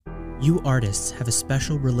You artists have a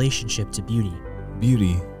special relationship to beauty.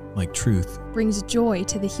 Beauty, like truth, brings joy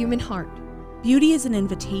to the human heart. Beauty is an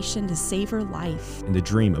invitation to savor life and a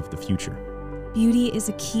dream of the future. Beauty is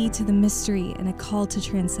a key to the mystery and a call to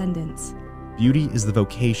transcendence. Beauty is the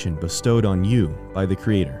vocation bestowed on you by the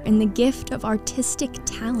Creator. And the gift of artistic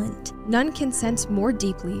talent. None can sense more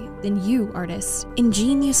deeply than you, artists.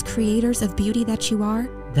 Ingenious creators of beauty that you are.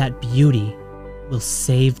 That beauty will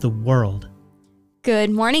save the world.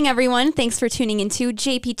 Good morning, everyone. Thanks for tuning into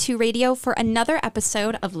JP2 Radio for another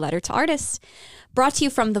episode of Letter to Artists. Brought to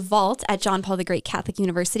you from the Vault at John Paul the Great Catholic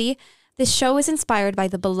University, this show is inspired by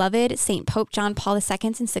the beloved St. Pope John Paul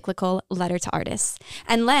II's encyclical Letter to Artists,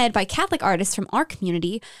 and led by Catholic artists from our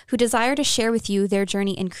community who desire to share with you their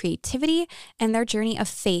journey in creativity and their journey of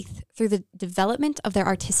faith through the development of their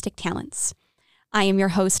artistic talents. I am your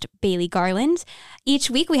host, Bailey Garland. Each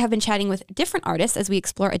week we have been chatting with different artists as we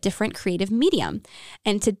explore a different creative medium.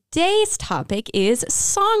 And today's topic is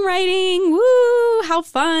songwriting. Woo, how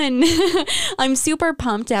fun. I'm super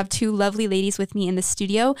pumped to have two lovely ladies with me in the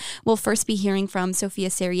studio. We'll first be hearing from Sophia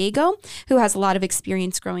Sariego, who has a lot of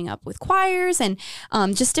experience growing up with choirs and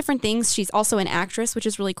just different things. She's also an actress, which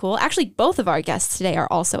is really cool. Actually, both of our guests today are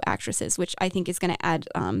also actresses, which I think is going to add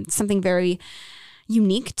something very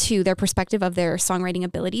unique to their perspective of their songwriting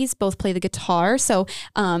abilities. Both play the guitar. So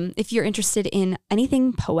if you're interested in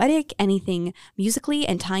anything poetic, anything musically,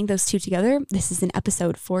 and tying those two together, this is an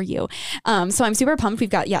episode for you. So I'm super pumped. We've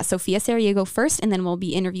got, Sophia Sariego first, and then we'll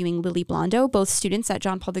be interviewing Blando, both students at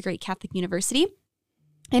John Paul the Great Catholic University.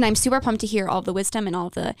 And I'm super pumped to hear all the wisdom and all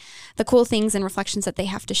the cool things and reflections that they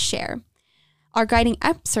have to share. Our guiding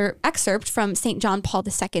excerpt from St. John Paul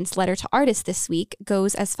II's Letter to Artists this week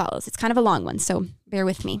goes as follows. It's kind of a long one, so bear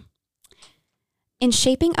with me. In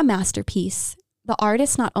shaping a masterpiece, the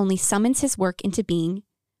artist not only summons his work into being,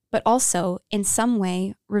 but also, in some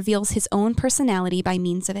way, reveals his own personality by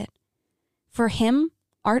means of it. For him,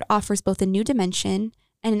 art offers both a new dimension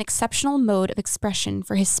and an exceptional mode of expression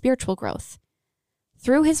for his spiritual growth.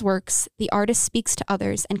 Through his works, the artist speaks to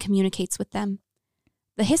others and communicates with them.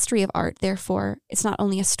 The history of art, therefore, is not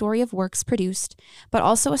only a story of works produced, but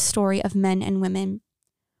also a story of men and women.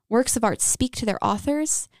 Works of art speak to their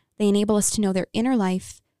authors, they enable us to know their inner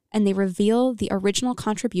life, and they reveal the original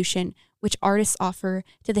contribution which artists offer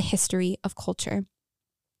to the history of culture.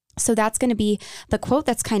 So that's going to be the quote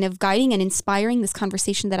that's kind of guiding and inspiring this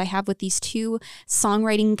conversation that I have with these two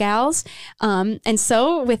songwriting gals. And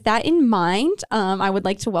so with that in mind, I would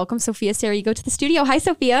like to welcome Sophia Sariego to the studio. Hi,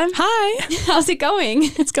 Sophia. Hi. How's it going?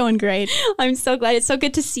 It's going great. I'm so glad. It's so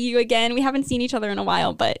good to see you again. We haven't seen each other in a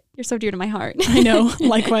while, but you're so dear to my heart. I know.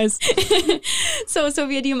 Likewise. So,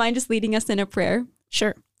 Sophia, do you mind just leading us in a prayer?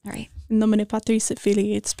 Sure. All right. In nomine Patris et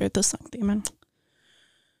Filii et Spiritus Sancti. Amen.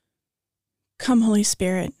 Come, Holy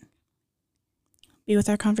Spirit. Be with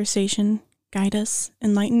our conversation, guide us,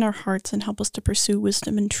 enlighten our hearts, and help us to pursue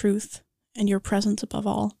wisdom and truth, and your presence above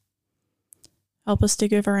all. Help us to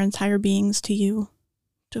give our entire beings to you,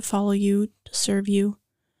 to follow you, to serve you,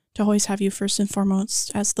 to always have you first and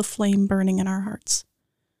foremost as the flame burning in our hearts.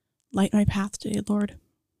 Light my path today, Lord.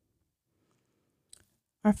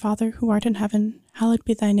 Our Father, who art in heaven, hallowed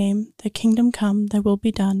be thy name. Thy kingdom come, thy will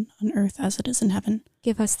be done, on earth as it is in heaven.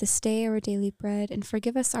 Give us this day our daily bread, and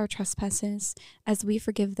forgive us our trespasses, as we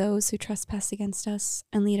forgive those who trespass against us.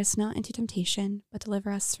 And lead us not into temptation, but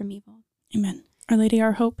deliver us from evil. Amen. Our Lady,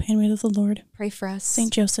 our hope, handmaid of the Lord. Pray for us.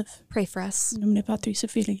 Saint Joseph. Pray for us. In nomine Patris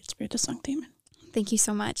et Filii et Spiritus Sancti. Amen. Thank you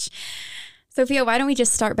so much. Sophia, why don't we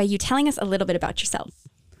just start by you telling us a little bit about yourself?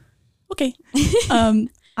 Okay.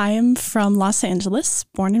 I am from Los Angeles,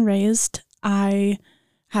 born and raised. I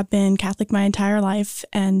have been Catholic my entire life,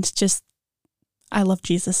 and I love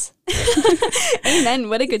Jesus. Amen.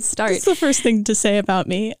 What a good start. That's the first thing to say about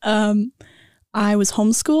me. I was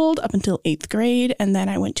homeschooled up until 8th grade, and then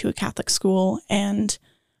I went to a Catholic school. And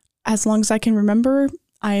as long as I can remember,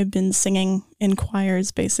 I have been singing in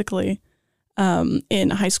choirs, basically. In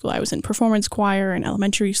high school, I was in performance choir. In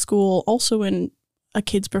elementary school, also in a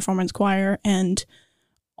kids' performance choir. And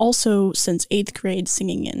also since 8th grade,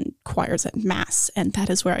 singing in choirs at Mass. And that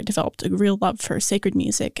is where I developed a real love for sacred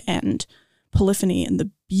music and polyphony and the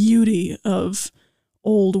beauty of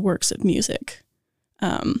old works of music.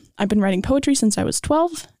 I've been writing poetry since I was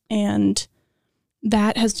 12, and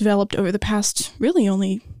that has developed over the past really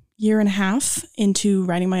only year and a half into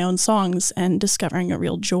writing my own songs and discovering a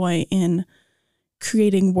real joy in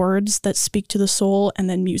creating words that speak to the soul and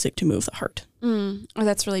then music to move the heart. Oh,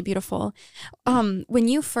 that's really beautiful. When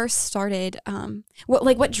you first started,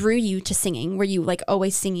 what drew you to singing? Were you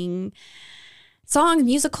always singing songs,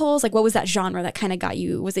 musicals? What was that genre that kind of got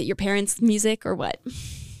you? Was it your parents' music or what?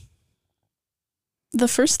 The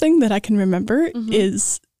first thing that I can remember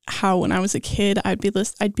is how when I was a kid,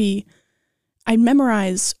 I'd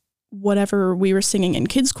memorize whatever we were singing in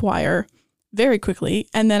kids choir very quickly,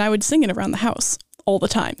 and then I would sing it around the house all the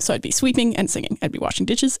time. So I'd be sweeping and singing. I'd be washing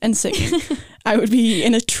dishes and singing. I would be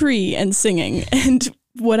in a tree and singing, and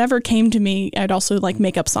whatever came to me, I'd also like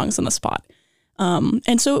make up songs on the spot.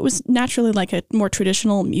 And so it was naturally like a more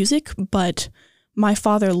traditional music, but my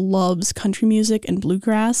father loves country music and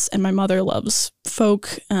bluegrass, and my mother loves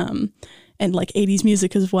folk and like 80s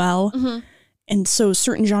music as well. And so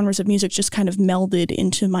certain genres of music just kind of melded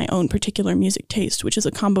into my own particular music taste, which is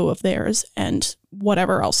a combo of theirs and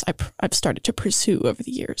whatever else I've started to pursue over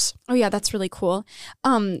the years. Oh, yeah, that's really cool.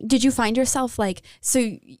 Did you find yourself like, so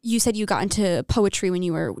you said you got into poetry when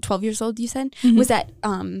you were 12 years old, you said? Was that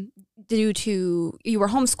due to, you were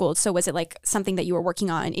homeschooled, so was it like something that you were working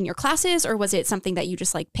on in your classes, or was it something that you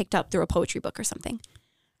just like picked up through a poetry book or something?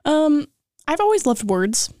 I've always loved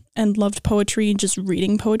words and loved poetry, just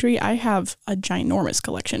reading poetry. I have a ginormous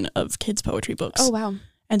collection of kids' poetry books. Oh, wow.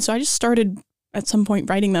 And so I just started at some point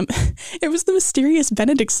writing them. It was the Mysterious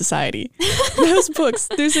Benedict Society. Those books,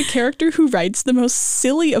 there's a character who writes the most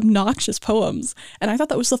silly, obnoxious poems. And I thought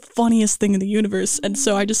that was the funniest thing in the universe. And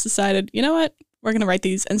so I just decided, you know what? We're going to write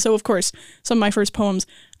these. And so, of course, some of my first poems,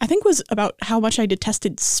 I think, was about how much I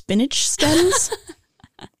detested spinach stems.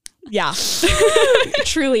 Yeah.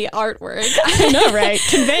 Truly artwork. I know, right?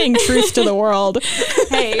 Conveying truth to the world.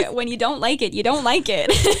 Hey, when you don't like it, you don't like it.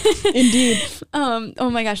 Indeed. Oh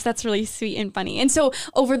my gosh, that's really sweet and funny. And so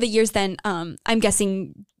over the years then, I'm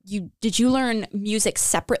guessing did you learn music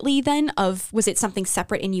separately then? Was it something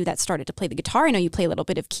separate in you that started to play the guitar? I know you play a little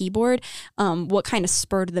bit of keyboard. What kind of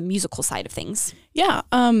spurred the musical side of things? Yeah.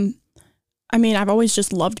 I mean, I've always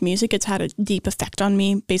just loved music. It's had a deep effect on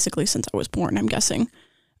me basically since I was born, I'm guessing.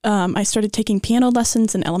 I started taking piano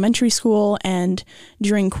lessons in elementary school, and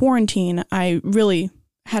during quarantine, I really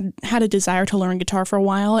had a desire to learn guitar for a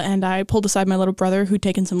while, and I pulled aside my little brother who'd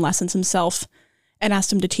taken some lessons himself and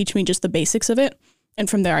asked him to teach me just the basics of it. And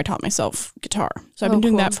from there, I taught myself guitar. So I've been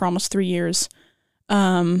doing that for almost 3 years.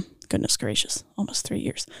 Goodness gracious, almost 3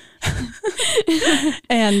 years.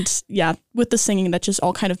 And yeah, with the singing, that just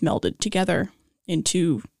all kind of melded together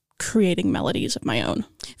into creating melodies of my own.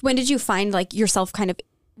 When did you find like yourself kind of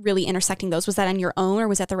really intersecting those? Was that on your own, or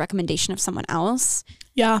was that the recommendation of someone else?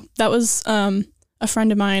 Yeah, that was a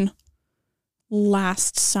friend of mine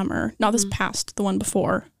last summer, not this past, the one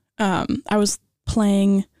before. I was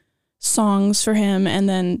playing songs for him, and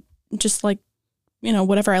then just like, you know,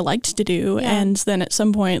 whatever I liked to do. Yeah. And then at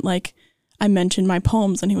some point, like, I mentioned my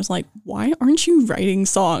poems, and he was like, why aren't you writing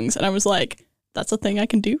songs? And I was like, that's a thing I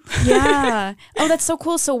can do. Yeah. Oh, that's so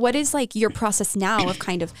cool. So what is like your process now of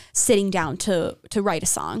kind of sitting down to write a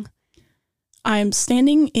song? I'm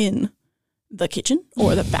standing in the kitchen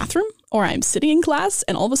or the bathroom, or I'm sitting in class,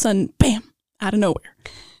 and all of a sudden, bam, out of nowhere,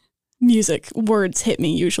 music, words hit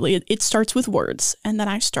me usually. It starts with words, and then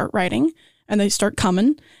I start writing, and they start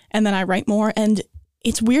coming, and then I write more. And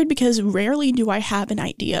it's weird because rarely do I have an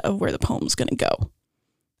idea of where the poem's going to go.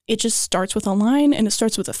 It just starts with a line, and it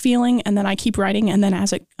starts with a feeling, and then I keep writing, and then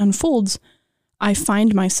as it unfolds, I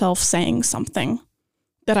find myself saying something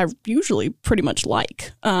that I usually pretty much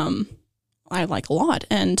like. I like a lot,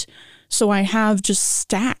 and so I have just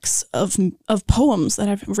stacks of poems that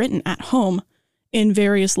I've written at home in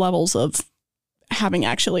various levels of having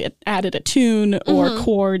actually added a tune or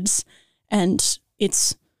chords, and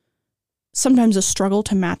it's sometimes a struggle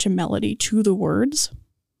to match a melody to the words.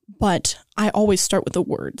 But I always start with the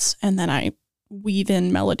words, and then I weave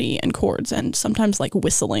in melody and chords, and sometimes like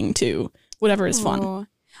whistling too, whatever is fun.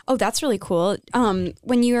 Oh, that's really cool.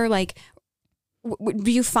 When you're like,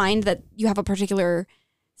 do you find that you have a particular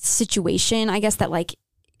situation, I guess, that like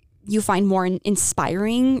you find more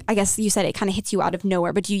inspiring? I guess you said it kind of hits you out of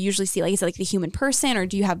nowhere, but do you usually see like, is it like the human person, or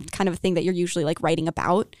do you have kind of a thing that you're usually like writing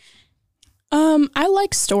about? I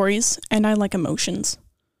like stories, and I like emotions.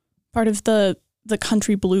 Part of the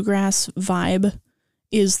country bluegrass vibe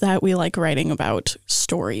is that we like writing about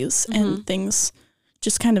stories and things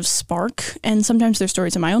just kind of spark. And sometimes they're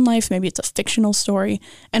stories in my own life. Maybe it's a fictional story.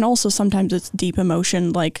 And also sometimes it's deep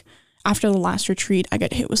emotion. Like after the last retreat, I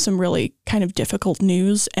got hit with some really kind of difficult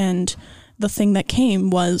news. And the thing that came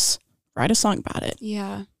was write a song about it.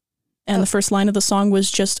 Yeah. And the first line of the song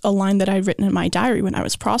was just a line that I'd written in my diary when I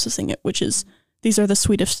was processing it, which is, these are the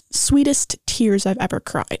sweetest tears I've ever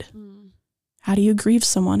cried. How do you grieve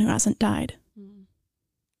someone who hasn't died?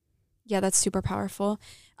 Yeah, that's super powerful.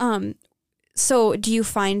 So do you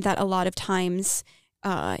find that a lot of times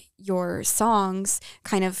your songs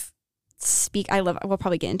kind of speak, we'll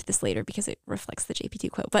probably get into this later because it reflects the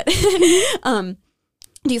JP2 quote, but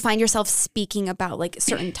do you find yourself speaking about like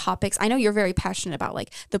certain topics? I know you're very passionate about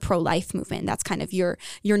like the pro-life movement. That's kind of your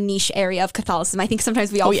niche area of Catholicism. I think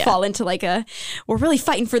sometimes we all fall into like we're really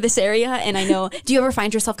fighting for this area. And I know, do you ever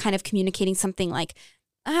find yourself kind of communicating something like,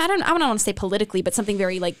 I don't want to say politically, but something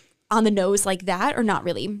very like on the nose like that, or not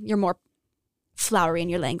really? You're more flowery in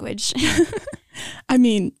your language. I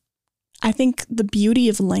mean, I think the beauty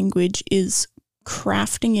of language is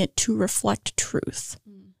crafting it to reflect truth.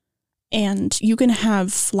 And you can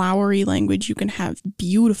have flowery language, you can have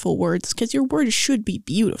beautiful words, because your words should be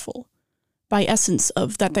beautiful by essence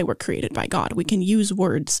of that they were created by God. We can use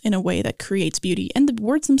words in a way that creates beauty, and the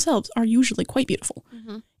words themselves are usually quite beautiful.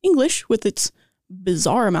 English, with its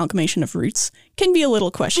bizarre amalgamation of roots, can be a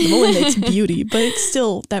little questionable in its beauty, but it's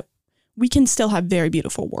still that we can still have very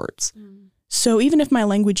beautiful words. So even if my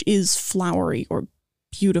language is flowery or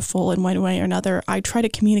beautiful in one way or another, I try to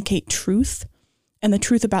communicate truth, and the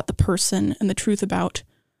truth about the person, and the truth about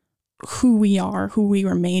who we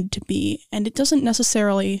were made to be. And it doesn't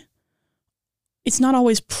necessarily, it's not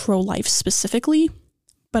always pro-life specifically,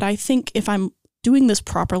 but I think if I'm doing this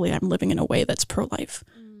properly, I'm living in a way that's pro-life,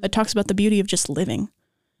 that talks about the beauty of just living.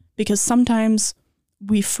 Because sometimes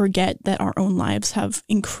we forget that our own lives have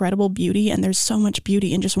incredible beauty, and there's so much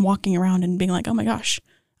beauty in just walking around and being like, oh my gosh,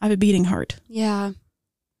 I have a beating heart. Yeah.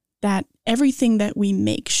 That everything that we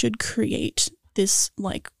make should create this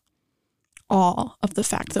like awe of the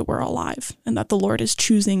fact that we're alive, and that the Lord is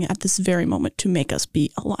choosing at this very moment to make us be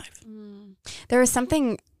alive. There is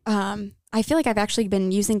something, I feel like I've actually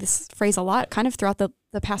been using this phrase a lot kind of throughout the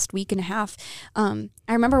past week and a half. I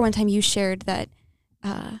remember one time you shared that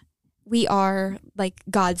we are like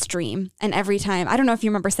God's dream. And every time, I don't know if you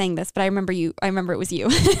remember saying this, but I remember it was you.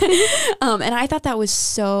 And I thought that was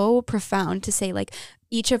so profound to say, like,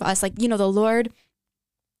 each of us, like, you know, the Lord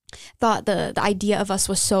thought the idea of us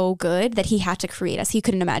was so good that he had to create us. He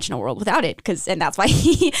couldn't imagine a world without it, and that's why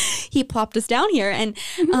he plopped us down here. And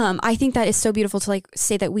I think that is so beautiful to like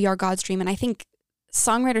say that we are God's dream. And I think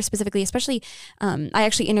songwriters specifically, especially, I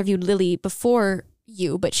actually interviewed Lily before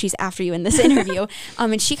you, but she's after you in this interview.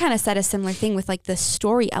 And she kind of said a similar thing with like the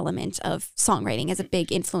story element of songwriting as a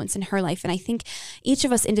big influence in her life. And I think each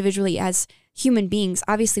of us individually as human beings,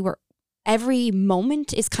 obviously every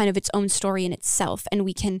moment is kind of its own story in itself, and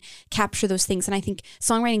we can capture those things. And I think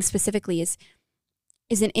songwriting specifically is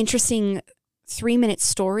an interesting 3-minute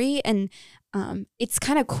story. And it's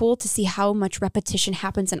kind of cool to see how much repetition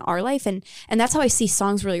happens in our life. And that's how I see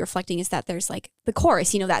songs really reflecting, is that there's like the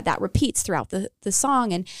chorus, you know, that repeats throughout the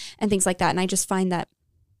song and things like that. And I just find that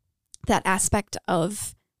aspect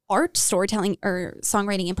of art, storytelling, or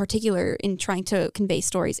songwriting in particular, in trying to convey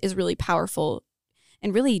stories, is really powerful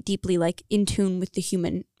and really deeply like in tune with the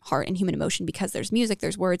human heart and human emotion, because there's music,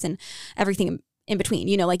 there's words, and everything in between,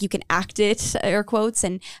 you know, like you can act it, air quotes,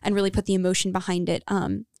 and really put the emotion behind it.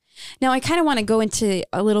 Now I kind of want to go into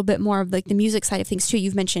a little bit more of like the music side of things too.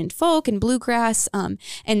 You've mentioned folk and bluegrass,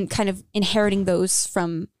 and kind of inheriting those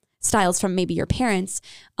from styles from maybe your parents.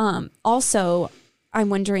 Also, I'm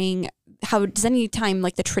wondering, how does any time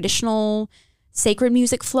like the traditional sacred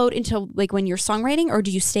music float into like when you're songwriting, or do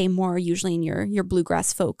you stay more usually in your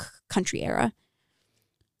bluegrass, folk, country era?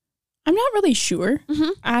 I'm not really sure.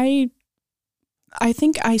 I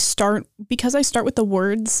think because I start with the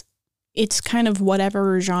words, it's kind of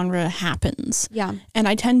whatever genre happens. Yeah. And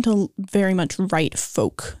I tend to very much write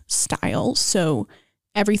folk style. So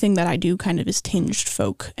everything that I do kind of is tinged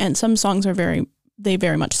folk, and some songs are very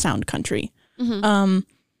much sound country.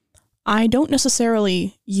 I don't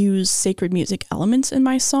necessarily use sacred music elements in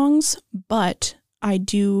my songs, but I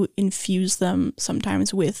do infuse them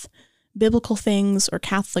sometimes with biblical things or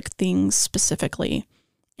Catholic things specifically.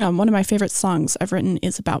 One of my favorite songs I've written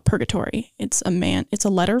is about purgatory. It's a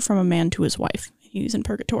letter from a man to his wife. He's in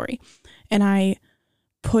purgatory. And I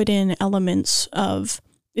put in elements of,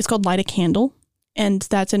 it's called Light a Candle, and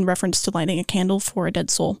that's in reference to lighting a candle for a dead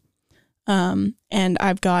soul. And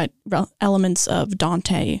I've got elements of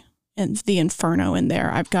Dante and the Inferno in there.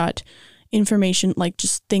 I've got information, like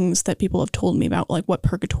just things that people have told me about, like what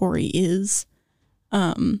purgatory is.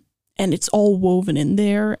 And it's all woven in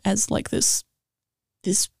there as like this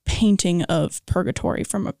painting of purgatory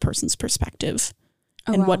from a person's perspective,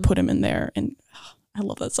 and what put him in there. And I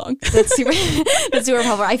love that song. That's super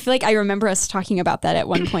powerful. I feel like I remember us talking about that at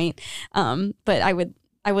one point. But I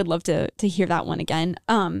would love to hear that one again.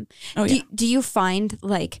 Do you find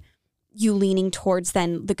like you leaning towards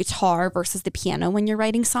then the guitar versus the piano when you're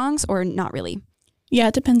writing songs, or not really? Yeah,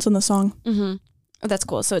 it depends on the song. Oh, that's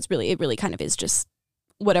cool. So it really kind of is just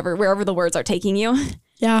wherever the words are taking you.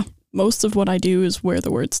 Yeah, most of what I do is where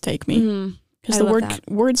the words take me, because the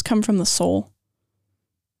words come from the soul.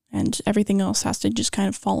 and everything else has to just kind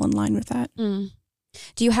of fall in line with that. Mm.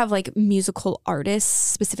 Do you have like musical artists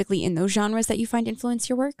specifically in those genres that you find influence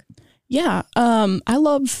your work? Yeah. I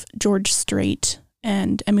love George Strait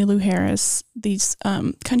and Emmylou Harris, these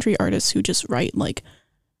country artists who just write like,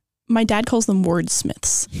 my dad calls them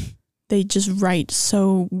wordsmiths. They just write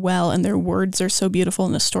so well, and their words are so beautiful,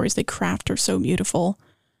 and the stories they craft are so beautiful.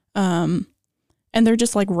 And they're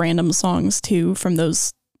just like random songs too from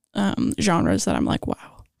those genres that I'm like,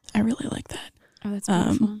 wow, I really like that. Oh, that's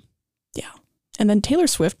beautiful. Yeah. And then Taylor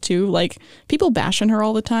Swift too, like people bash on her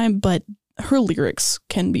all the time, but her lyrics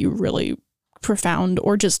can be really profound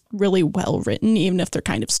or just really well written, even if they're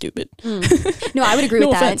kind of stupid. No, I would agree No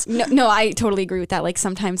with offense. that. No, I totally agree with that. Like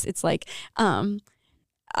sometimes it's like,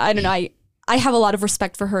 I don't know. I have a lot of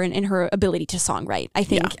respect for her and her ability to songwrite, I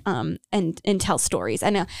think, and tell stories.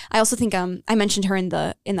 And I also think I mentioned her in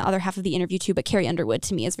the other half of the interview too, but Carrie Underwood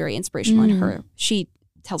to me is very inspirational in her. She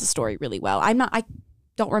tells a story really well. I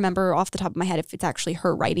don't remember off the top of my head if it's actually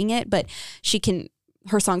her writing it, but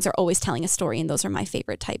her songs are always telling a story, and those are my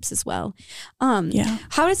favorite types as well.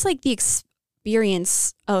 How does like the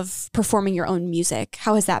experience of performing your own music,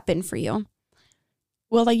 how has that been for you?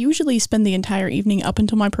 Well, I usually spend the entire evening up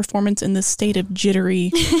until my performance in this state of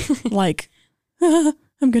jittery, like, I'm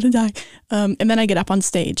going to die. And then I get up on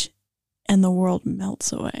stage and the world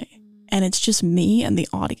melts away. And it's just me and the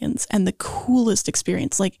audience, and the coolest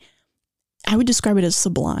experience. Like, I would describe it as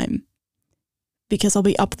sublime, because I'll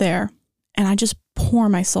be up there and I just pour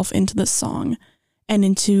myself into this song and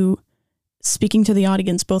into speaking to the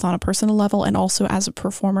audience, both on a personal level and also as a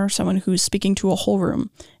performer, someone who's speaking to a whole room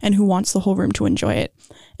and who wants the whole room to enjoy it.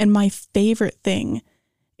 And my favorite thing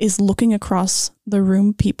is looking across the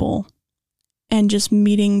room people and just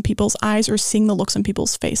meeting people's eyes or seeing the looks on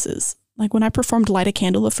people's faces. Like when I performed Light a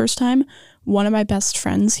Candle the first time, one of my best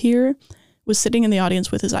friends here was sitting in the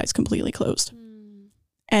audience with his eyes completely closed.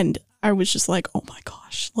 And I was just like, oh my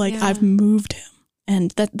gosh, like I've moved him.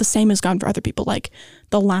 And that the same has gone for other people. Like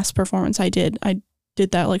the last performance I did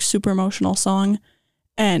that like super emotional song,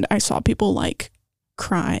 and I saw people like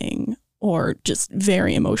crying or just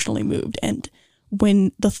very emotionally moved. And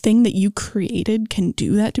when the thing that you created can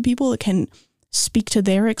do that to people, it can speak to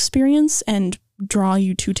their experience and draw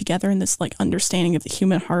you two together in this like understanding of the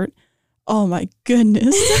human heart. Oh my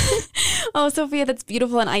goodness. Oh, Sophia, that's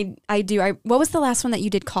beautiful. And I do. What was the last one that you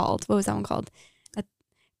did called? What was that one called?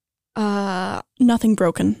 Nothing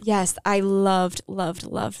Broken. Yes, I loved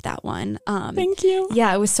that one. Thank you.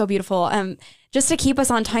 Yeah, it was so beautiful. Just to keep us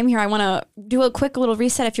on time here, I want to do a quick little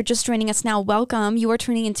reset. If you're just joining us now, welcome. You are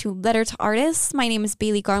tuning into Letter to Artists. My name is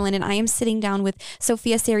Bailey Garland, and I am sitting down with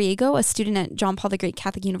Sophia Sariego, a student at John Paul the Great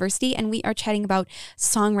Catholic University, and we are chatting about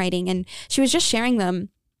songwriting. And she was just sharing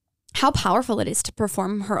how powerful it is to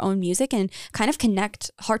perform her own music and kind of connect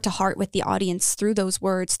heart to heart with the audience through those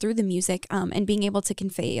words, through the music, and being able to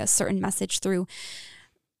convey a certain message through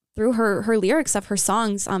her lyrics of her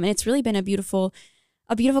songs. And it's really been a beautiful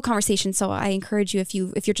conversation. So I encourage you,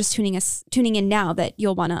 if you're just tuning in now, that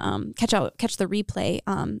you'll want to catch the replay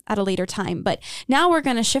at a later time. But now we're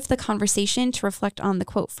going to shift the conversation to reflect on the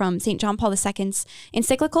quote from St. John Paul II's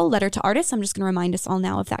encyclical Letter to Artists. I'm just going to remind us all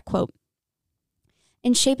now of that quote.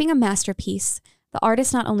 In shaping a masterpiece, the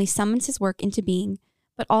artist not only summons his work into being,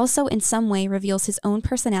 but also in some way reveals his own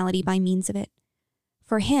personality by means of it.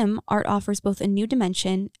 For him, art offers both a new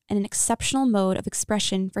dimension and an exceptional mode of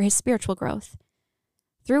expression for his spiritual growth.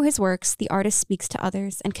 Through his works, the artist speaks to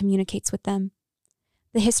others and communicates with them.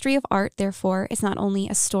 The history of art, therefore, is not only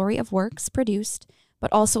a story of works produced,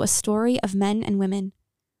 but also a story of men and women.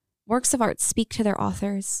 Works of art speak to their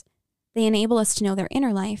authors. They enable us to know their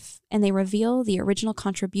inner life, and they reveal the original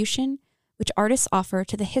contribution which artists offer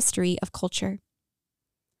to the history of culture.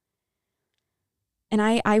 And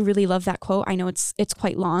I really love that quote. I know it's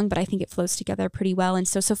quite long, but I think it flows together pretty well. And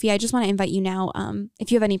so, Sophia, I just want to invite you now,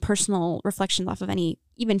 if you have any personal reflections off of any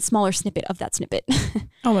even smaller snippet of that snippet.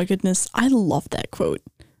 Oh my goodness, I love that quote.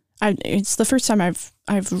 It's the first time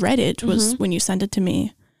I've read it was when you sent it to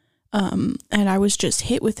me, and I was just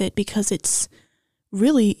hit with it because it's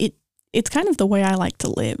really It's kind of the way I like to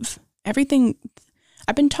live. Everything,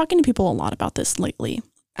 I've been talking to people a lot about this lately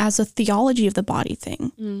as a theology of the body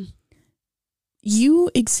thing. You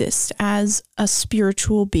exist as a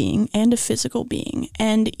spiritual being and a physical being,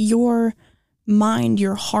 and your mind,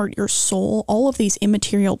 your heart, your soul, all of these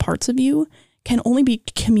immaterial parts of you can only be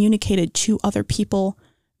communicated to other people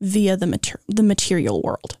via the material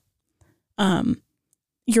world.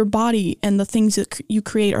 Your body and the things that you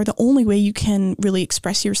create are the only way you can really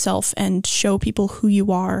express yourself and show people who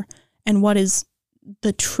you are and what is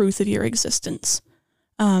the truth of your existence.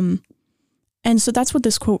 And so that's what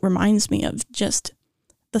this quote reminds me of. Just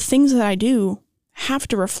the things that I do have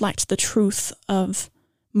to reflect the truth of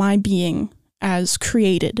my being as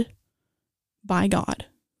created by God,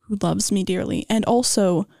 who loves me dearly, and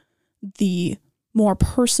also the more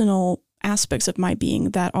personal aspects of my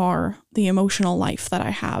being that are the emotional life that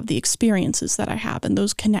I have, the experiences that I have, and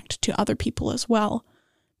those connect to other people as well,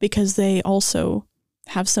 because they also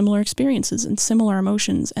have similar experiences and similar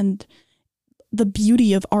emotions. And the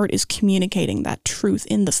beauty of art is communicating that truth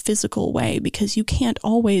in the physical way, because you can't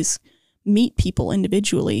always meet people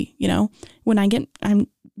individually. You know, I'm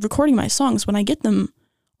recording my songs, when I get them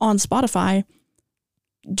on Spotify,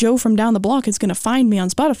 Joe from down the block is going to find me on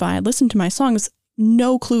Spotify, listen to my songs,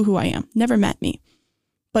 no clue who I am, never met me.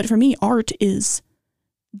 But for me, art is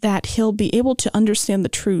that he'll be able to understand the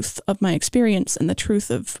truth of my experience and the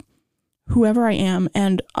truth of whoever I am,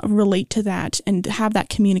 and relate to that and have that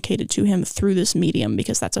communicated to him through this medium,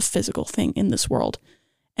 because that's a physical thing in this world.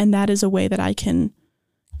 And that is a way that I can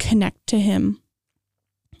connect to him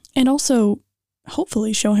and also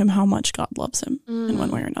hopefully show him how much God loves him in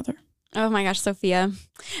one way or another. Oh my gosh, Sophia.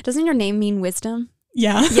 Doesn't your name mean wisdom?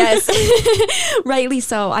 Yeah. Yes. Rightly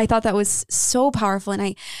so. I thought that was so powerful.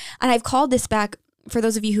 And I've called this back, for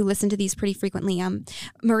those of you who listen to these pretty frequently.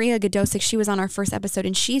 Maria Godosic, she was on our first episode,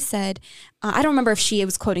 and she said, I don't remember if she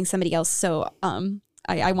was quoting somebody else, so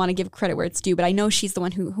I want to give credit where it's due, but I know she's the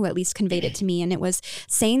one who at least conveyed it to me. And it was,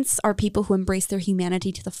 saints are people who embrace their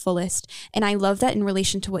humanity to the fullest. And I love that in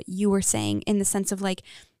relation to what you were saying, in the sense of like,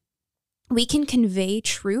 we can convey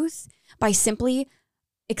truth by simply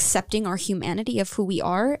accepting our humanity of who we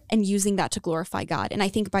are and using that to glorify God. And I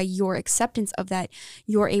think by your acceptance of that,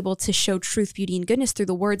 you're able to show truth, beauty, and goodness through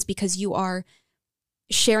the words, because you are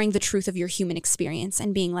sharing the truth of your human experience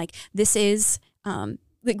and being like, this is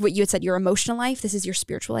like what you had said, your emotional life, this is your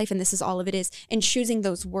spiritual life, and this is all of it is. And choosing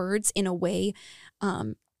those words in a way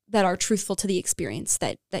that are truthful to the experience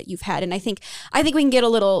that you've had. And I think we can get a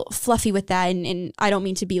little fluffy with that, and I don't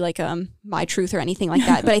mean to be like my truth or anything like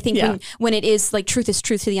that, but I think when it is like, truth is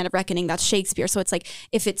truth to the end of reckoning, that's Shakespeare. So it's like,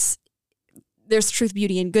 if there's truth,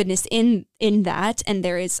 beauty, and goodness in that, and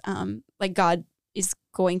there is like, God is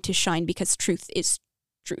going to shine because truth is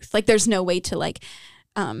truth. Like, there's no way to like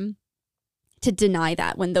to deny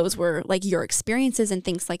that when those were like your experiences and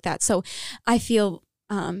things like that. So I feel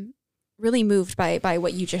really moved by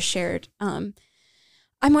what you just shared. I'm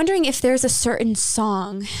wondering if there's a certain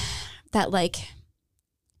song that like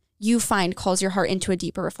you find calls your heart into a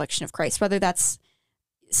deeper reflection of Christ, whether that's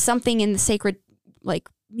something in the sacred like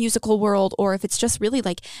musical world, or if it's just really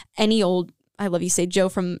like any old, I love you say Joe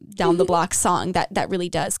from down the block song that really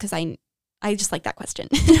does. Cause I just like that question.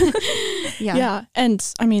 Yeah.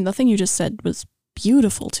 And I mean, the thing you just said was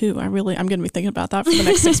beautiful too. I'm going to be thinking about that for the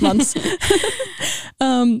next 6 months.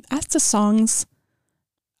 As to songs,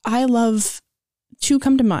 I love two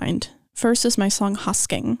come to mind. First is my song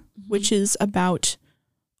Husking, which is about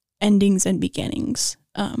endings and beginnings.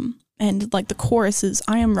 And like the chorus is,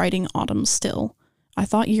 I am writing autumn still. I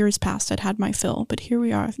thought years past I'd had my fill, but here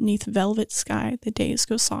we are 'neath velvet sky. The days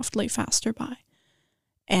go softly faster by.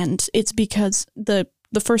 And it's because the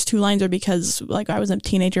first two lines are because like I was a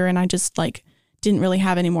teenager and I just like didn't really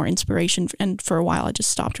have any more inspiration. And for a while I just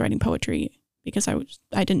stopped writing poetry because I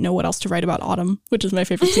didn't know what else to write about autumn, which is my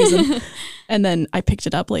favorite season. And then I picked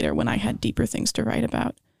it up later when I had deeper things to write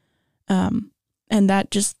about. And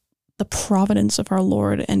that just the providence of our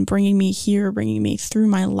Lord and bringing me here, bringing me through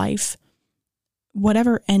my life,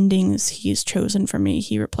 whatever endings he's chosen for me,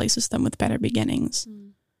 he replaces them with better beginnings.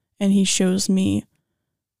 And he shows me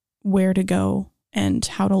where to go and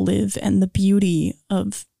how to live, and the beauty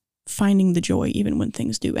of finding the joy even when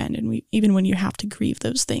things do end, and even when you have to grieve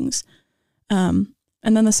those things. And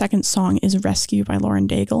then the second song is Rescue by Lauren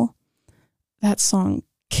Daigle. That song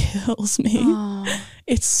kills me. Aww.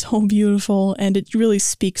 It's so beautiful, and it really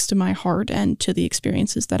speaks to my heart and to the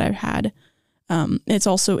experiences that I've had. It's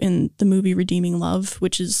also in the movie Redeeming Love,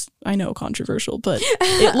 which is, I know, controversial, but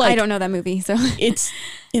I don't know that movie, so it's,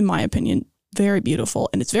 in my opinion, very beautiful,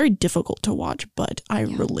 and it's very difficult to watch, but I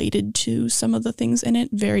related to some of the things in it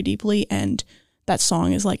very deeply, and that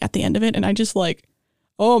song is like at the end of it, and I just like,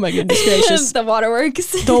 oh my goodness gracious. The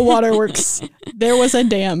waterworks. The waterworks. There was a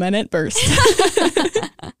dam and it burst.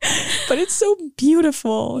 But it's so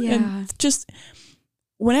beautiful. Yeah. And just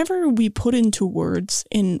whenever we put into words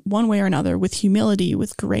in one way or another with humility,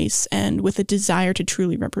 with grace, and with a desire to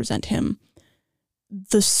truly represent him,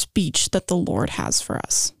 the speech that the Lord has for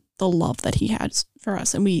us, the love that he has for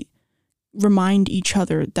us, and we remind each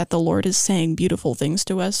other that the Lord is saying beautiful things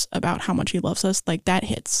to us about how much he loves us, like that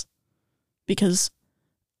hits. Because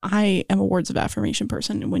I am a words of affirmation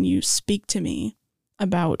person. And when you speak to me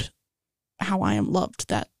about how I am loved,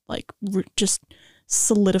 that like just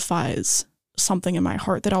solidifies something in my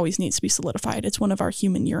heart that always needs to be solidified. It's one of our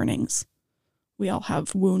human yearnings. We all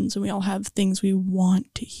have wounds and we all have things we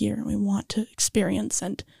want to hear and we want to experience.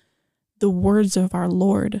 And the words of our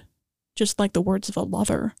Lord, just like the words of a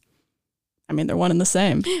lover, I mean, they're one and the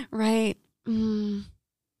same. Right.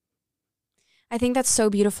 I think that's so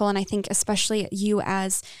beautiful. And I think especially you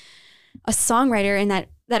as a songwriter, and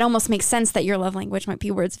that almost makes sense that your love language might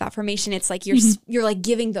be words of affirmation. It's like you're like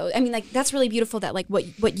giving those. I mean, like that's really beautiful that like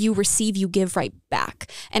what you receive, you give right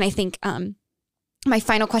back. And I think my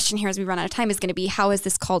final question here as we run out of time is going to be, how has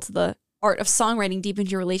this called to the art of songwriting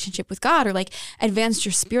deepened your relationship with God or like advanced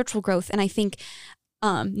your spiritual growth? And I think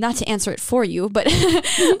not to answer it for you, but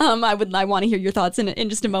I want to hear your thoughts in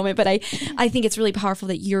just a moment. But I think it's really powerful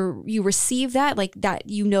that you receive that, like that,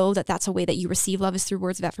 you know, that's a way that you receive love is through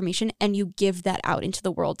words of affirmation, and you give that out into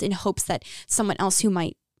the world in hopes that someone else who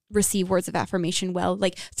might receive words of affirmation, well,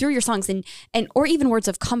 like through your songs and or even words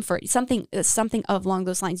of comfort, something along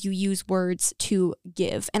those lines, you use words to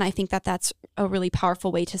give. And I think that's a really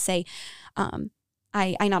powerful way to say,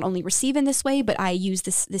 I not only receive in this way, but I use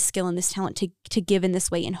this skill and this talent to give in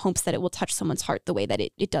this way in hopes that it will touch someone's heart the way that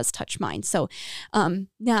it does touch mine. So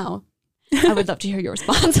now I would love to hear your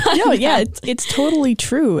response on that. Yeah, it's totally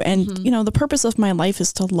true. And, you know, the purpose of my life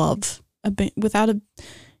is to love a bit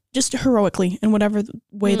just heroically in whatever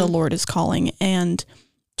way the Lord is calling. And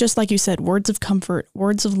just like you said, words of comfort,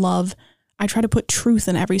 words of love. I try to put truth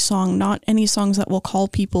in every song, not any songs that will call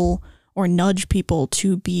people or nudge people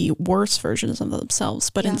to be worse versions of themselves,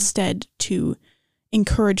 but instead to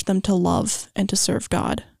encourage them to love and to serve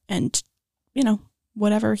God. And, you know,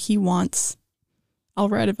 whatever he wants, I'll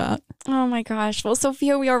write about. Oh my gosh. Well,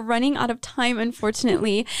 Sophia, we are running out of time,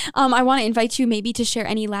 unfortunately. I want to invite you maybe to share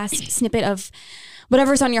any last snippet of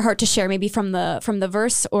whatever's on your heart to share, maybe from the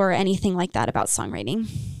verse or anything like that about songwriting.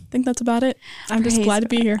 I think that's about it. I'm just glad to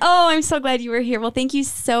be here. Oh, I'm so glad you were here. Well, thank you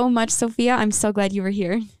so much, Sophia. I'm so glad you were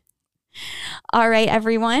here. All right,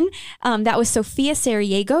 everyone. That was Sophia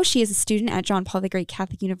Sariego. She is a student at John Paul the Great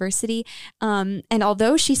Catholic University. And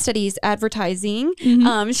although she studies advertising,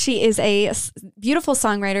 she is a beautiful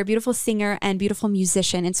songwriter, beautiful singer, and beautiful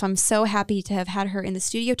musician. And so I'm so happy to have had her in the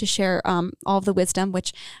studio to share all of the wisdom,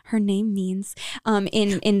 which her name means,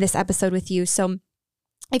 in this episode with you. So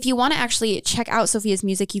if you want to actually check out Sophia's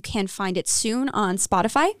music, you can find it soon on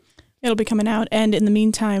Spotify. It'll be coming out. And in the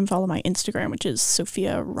meantime, follow my Instagram, which is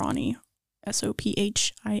Sophia Ronnie,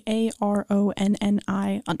 SOPHIARONNI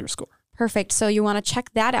 _. Perfect. So you want to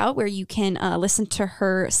check that out where you can listen to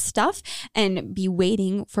her stuff and be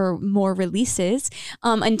waiting for more releases.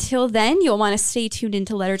 Until then, you'll want to stay tuned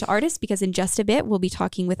into Letter to Artists, because in just a bit, we'll be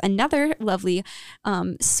talking with another lovely,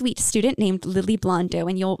 sweet student named Lily Blando,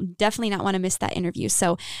 and you'll definitely not want to miss that interview.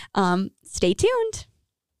 So stay tuned.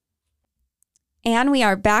 And we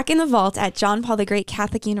are back in the vault at John Paul the Great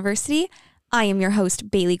Catholic University. I am your host,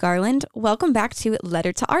 Bailey Garland. Welcome back to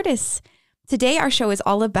Letter to Artists. Today, our show is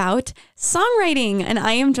all about songwriting, and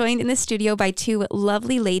I am joined in the studio by two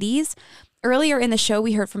lovely ladies. Earlier in the show,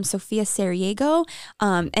 we heard from Sophia Sariego,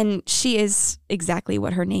 and she is exactly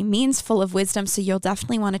what her name means, full of wisdom. So you'll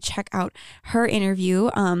definitely want to check out her interview.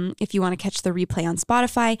 If you want to catch the replay on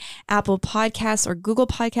Spotify, Apple Podcasts, or Google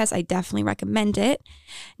Podcasts, I definitely recommend it.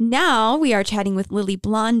 Now we are chatting with Lily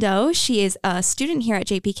Blando. She is a student here at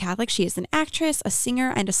JP Catholic. She is an actress, a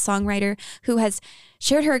singer, and a songwriter who has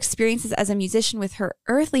shared her experiences as a musician with her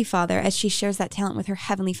earthly father as she shares that talent with her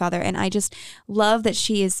heavenly father. And I just love that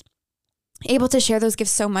she is able to share those gifts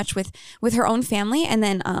so much with her own family, and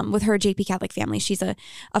then with her JP Catholic family. She's a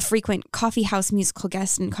frequent coffee house musical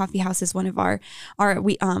guest, and coffee house is one of our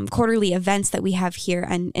quarterly events that we have here,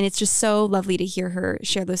 and it's just so lovely to hear her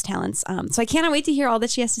share those talents. So I cannot wait to hear all that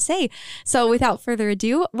she has to say. So without further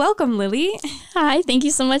ado, welcome, Lily. Hi, thank you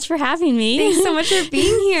so much for having me. Thanks so much for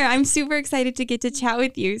being here. I'm super excited to get to chat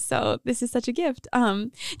with you. So this is such a gift. Do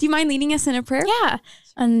you mind leading us in a prayer? Yeah.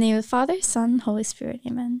 In the name of the Father, Son, Holy Spirit.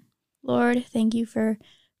 Amen. Lord, thank you for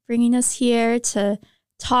bringing us here to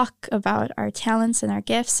talk about our talents and our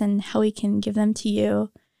gifts and how we can give them to you.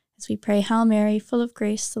 As we pray, Hail Mary, full of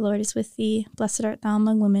grace, the Lord is with thee. Blessed art thou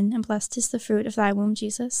among women, and blessed is the fruit of thy womb,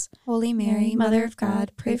 Jesus. Holy Mary, Mother of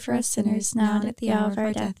God, pray for us sinners now and at the hour of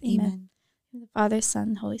our death. Amen. In the Father,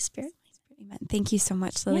 Son, Holy Spirit. Amen. Thank you so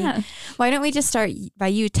much, Lily. Yeah. Why don't we just start by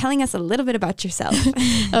you telling us a little bit about yourself?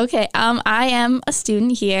 Okay. I am a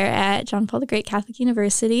student here at John Paul the Great Catholic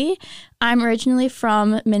University. I'm originally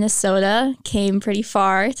from Minnesota, came pretty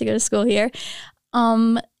far to go to school here.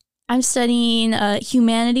 I'm studying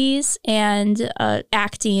humanities and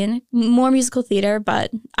acting, more musical theater,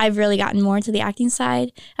 but I've really gotten more into the acting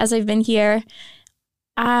side as I've been here.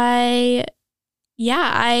 I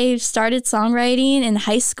started songwriting in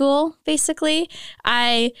high school, basically.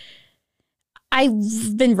 I've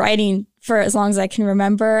been writing for as long as I can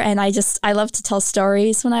remember, and I love to tell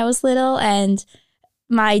stories when I was little, and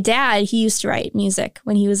my dad, he used to write music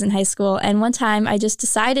when he was in high school, and one time I just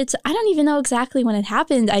decided to, I don't even know exactly when it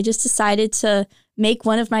happened, I just decided to make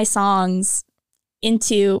one of my poems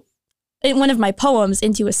into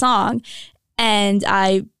a song, and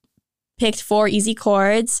I picked 4 easy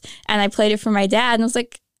chords, and I played it for my dad, and I was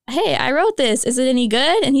like, hey, I wrote this, is it any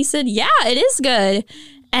good? And he said, yeah, it is good.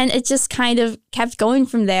 And it just kind of kept going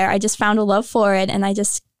from there. I just found a love for it, and I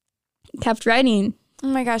just kept writing. Oh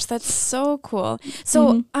my gosh, that's so cool.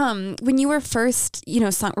 So when you were first,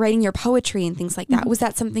 writing your poetry and things like that, was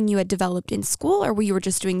that something you had developed in school, or were you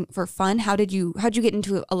just doing for fun? How'd you get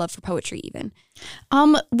into a love for poetry even?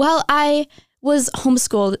 Well, I was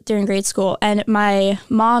homeschooled during grade school, and my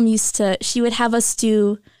mom she would have us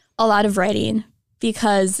do a lot of writing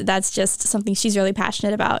because that's just something she's really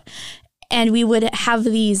passionate about. And we would have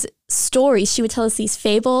these stories. She would tell us these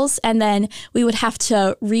fables, and then we would have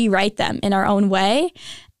to rewrite them in our own way.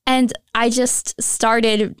 And I just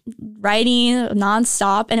started writing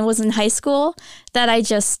nonstop, and it was in high school that I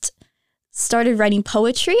just started writing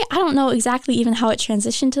poetry. I don't know exactly even how it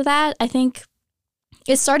transitioned to that. I think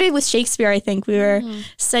it started with Shakespeare. I think we were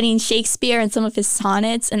studying Shakespeare and some of his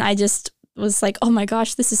sonnets, and I just was like, oh my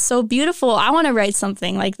gosh, this is so beautiful. I want to write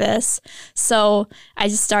something like this. So I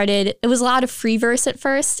just started, it was a lot of free verse at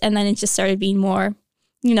first, and then it just started being more,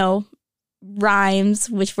 rhymes,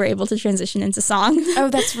 which were able to transition into song. Oh,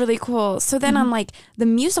 that's really cool. So then on like the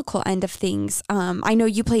musical end of things, I know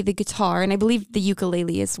you play the guitar and I believe the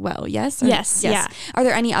ukulele as well. Yes? Yes. Yeah. Are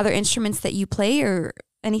there any other instruments that you play or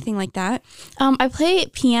anything like that? I play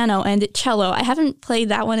piano and cello. I haven't played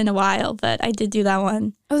that one in a while, but I did do that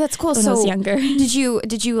one. Oh, that's cool. When I was younger. Did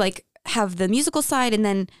you like have the musical side, and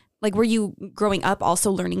then like were you growing up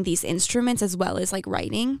also learning these instruments as well as like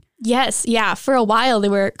writing? Yes. Yeah. For a while they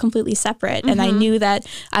were completely separate, and I knew that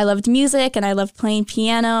I loved music and I loved playing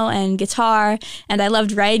piano and guitar and I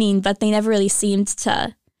loved writing, but they never really seemed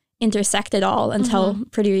to intersect at all until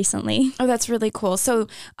pretty recently. Oh, that's really cool. So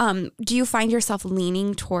do you find yourself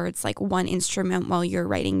leaning towards like one instrument while you're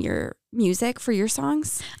writing your music for your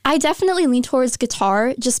songs? I definitely lean towards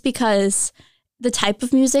guitar just because the type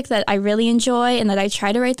of music that I really enjoy and that I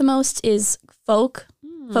try to write the most is folk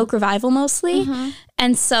revival mostly.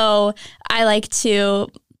 And so I like to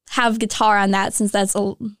have guitar on that, since that's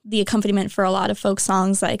the accompaniment for a lot of folk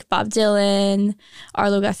songs like Bob Dylan,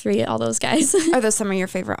 Arlo Guthrie, all those guys. Are those some of your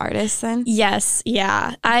favorite artists then? Yes.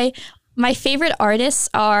 Yeah. My favorite artists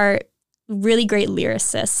are really great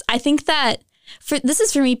lyricists. I think that this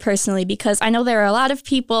is for me personally, because I know there are a lot of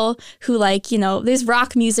people who like, there's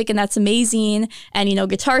rock music and that's amazing, and,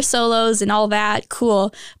 guitar solos and all that,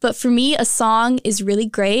 cool. But for me, a song is really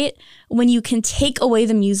great when you can take away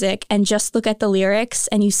the music and just look at the lyrics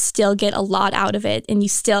and you still get a lot out of it, and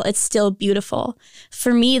it's still beautiful.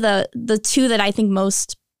 For me, the two that I think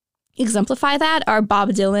most exemplify that are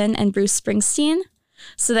Bob Dylan and Bruce Springsteen.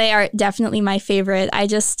 So they are definitely my favorite.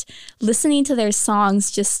 Listening to their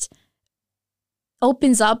songs just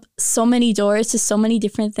opens up so many doors to so many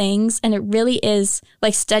different things, and it really is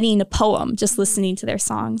like studying a poem just listening to their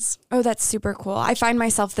songs. Oh, that's super cool. I find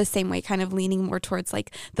myself the same way, kind of leaning more towards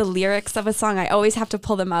like the lyrics of a song. I always have to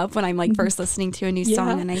pull them up when I'm like first listening to a new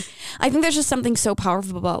song, and I think there's just something so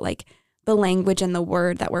powerful about like the language and the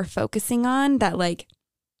word that we're focusing on, that like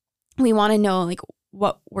we want to know like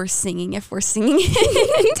what we're singing if we're singing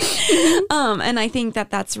it. And I think that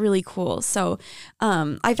that's really cool. So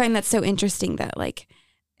I find that so interesting that like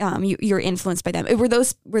you're influenced by them. Were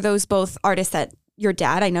those both artists that your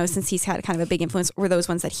dad, I know since he's had kind of a big influence, were those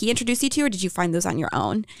ones that he introduced you to, or did you find those on your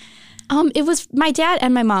own? It was my dad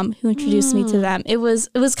and my mom who introduced me to them. It was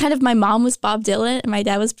kind of, my mom was Bob Dylan and my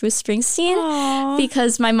dad was Bruce Springsteen. Aww.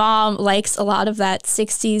 Because my mom likes a lot of that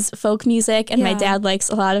 60s folk music, and my dad likes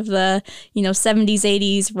a lot of the, 70s,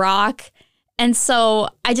 80s rock. And so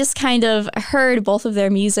I just kind of heard both of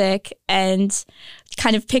their music and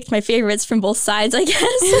kind of picked my favorites from both sides, I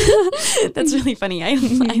guess. That's really funny. I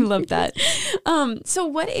love that. So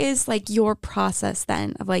what is like your process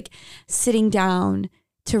then of like sitting down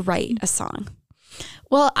to write a song?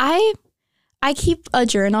 Well, I I keep a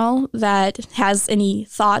journal that has any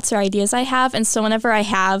thoughts or ideas I have. And so whenever I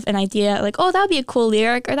have an idea like, oh, that would be a cool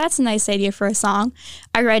lyric, or that's a nice idea for a song,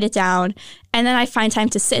 I write it down. And then I find time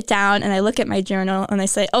to sit down and I look at my journal and I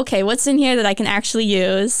say, okay, what's in here that I can actually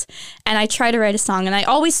use? And I try to write a song. And I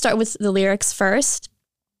always start with the lyrics first.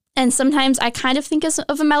 And sometimes I kind of think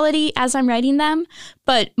of a melody as I'm writing them,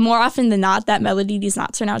 but more often than not, that melody does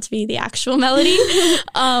not turn out to be the actual melody.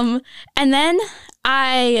 And then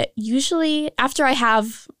I usually, after I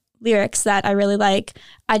have lyrics that I really like,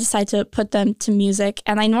 I decide to put them to music.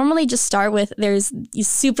 And I normally just start with, there's a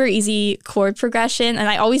super easy chord progression. And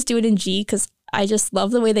I always do it in G because I just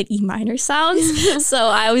love the way that E minor sounds. So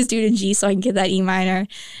I always do it in G so I can get that E minor.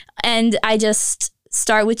 And I just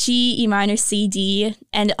start with G, E minor, C, D,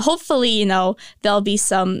 and hopefully, there'll be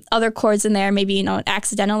some other chords in there, maybe, an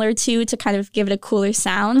accidental or two to kind of give it a cooler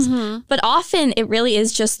sound. Mm-hmm. But often it really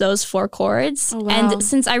is just those 4 chords. Oh, wow. And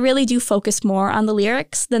since I really do focus more on the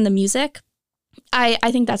lyrics than the music, I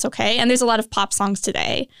think that's okay. And there's a lot of pop songs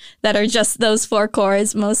today that are just those 4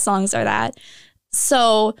 chords. Most songs are that.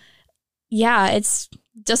 So yeah, it's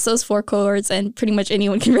just those 4 chords and pretty much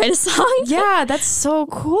anyone can write a song. Yeah, that's so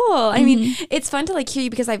cool. Mm-hmm. I mean, it's fun to hear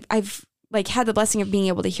you because I've had the blessing of being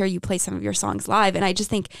able to hear you play some of your songs live. And I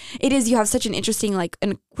just think you have such an interesting,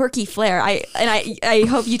 and quirky flair. I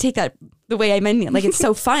hope you take that the way I meant it. It's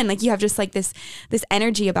so fun. You have just this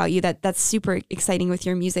energy about you that's super exciting with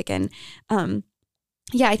your music. And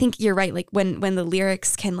yeah, I think you're right. When the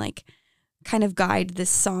lyrics can kind of guide the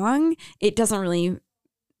song, it doesn't really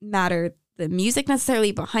matter the music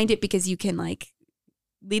necessarily behind it because you can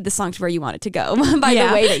lead the song to where you want it to go by the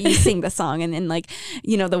way that you sing the song and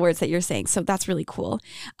the words that you're saying. So that's really cool.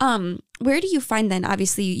 Where do you find then,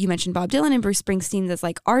 obviously you mentioned Bob Dylan and Bruce Springsteen as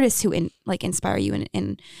artists who inspire you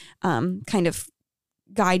and kind of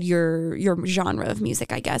guide your genre of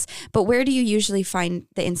music, I guess. But where do you usually find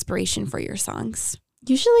the inspiration for your songs?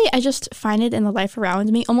 Usually I just find it in the life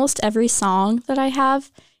around me. Almost every song that I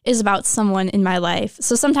have is about someone in my life.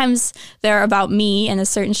 So sometimes they're about me and a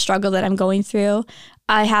certain struggle that I'm going through.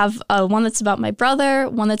 I have one that's about my brother,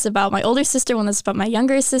 one that's about my older sister, one that's about my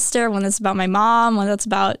younger sister, one that's about my mom, one that's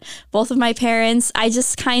about both of my parents. I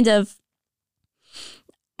just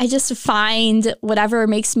find whatever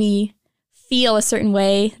makes me feel a certain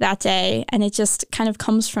way that day, and it just kind of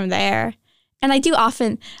comes from there. And I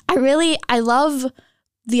love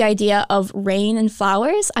the idea of rain and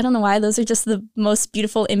flowers. I don't know why, those are just the most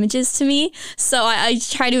beautiful images to me. So I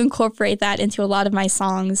try to incorporate that into a lot of my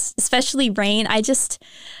songs, especially rain. I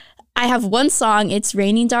have one song, It's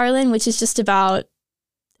Raining Darling, which is just about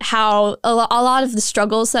how a lot of the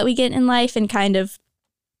struggles that we get in life and kind of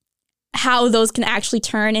how those can actually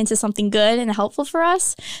turn into something good and helpful for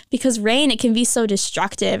us. Because rain, it can be so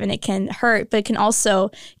destructive and it can hurt, but it can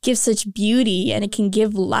also give such beauty and it can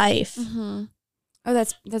give life. Mm-hmm. Oh,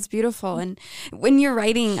 that's beautiful. And when you're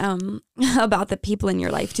writing about the people in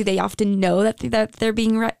your life, do they often know that they're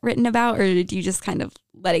being written about, or do you just kind of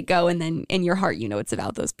let it go and then in your heart it's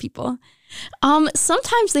about those people?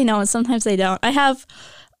 Sometimes they know and sometimes they don't. I have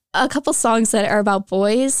a couple songs that are about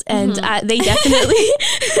boys, and they definitely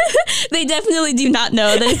do not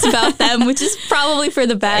know that it's about them, which is probably for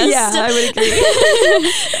the best. Yeah, I would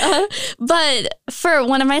agree. But for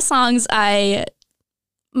one of my songs,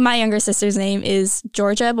 my younger sister's name is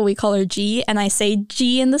Georgia, but we call her G, and I say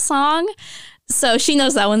G in the song. So she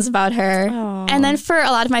knows that one's about her. Aww. And then for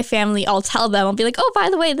a lot of my family, I'll tell them, I'll be like, oh, by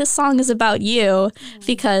the way, this song is about you,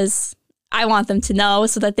 because I want them to know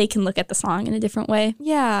so that they can look at the song in a different way.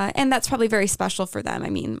 Yeah, and that's probably very special for them. I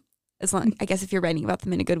mean, I guess if you're writing about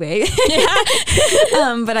them in a good way.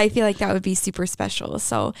 But I feel like that would be super special.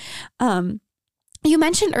 So, you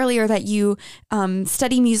mentioned earlier that you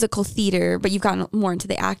study musical theater, but you've gotten more into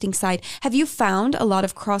the acting side. Have you found a lot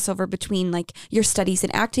of crossover between your studies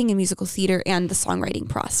in acting and musical theater and the songwriting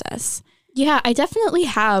process? Yeah, I definitely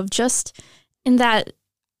have. Just in that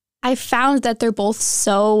I found that they're both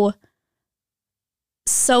so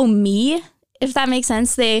me, if that makes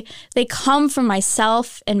sense. They come from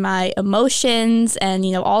myself and my emotions and,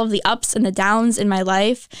 all of the ups and the downs in my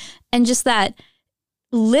life. And just that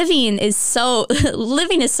living is so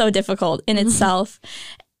difficult in itself.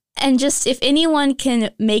 And just if anyone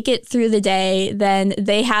can make it through the day, then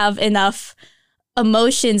they have enough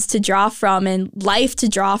emotions to draw from and life to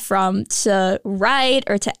draw from to write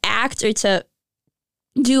or to act or to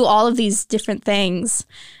do all of these different things.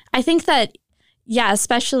 I think that, yeah,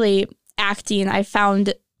 especially acting, I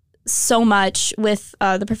found so much with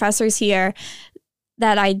the professors here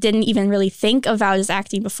that I didn't even really think about as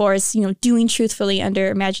acting before, is, doing truthfully under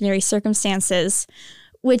imaginary circumstances,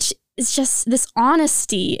 which is just this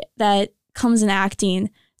honesty that comes in acting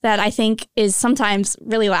that I think is sometimes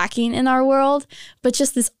really lacking in our world, but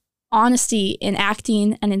just this honesty in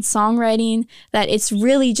acting and in songwriting, that it's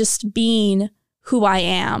really just being who I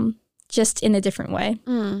am, just in a different way.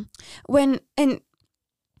 And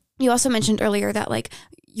you also mentioned earlier that like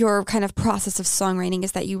your kind of process of songwriting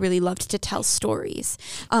is that you really loved to tell stories.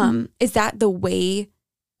 Is that the way?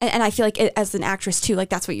 And I feel like as an actress too, like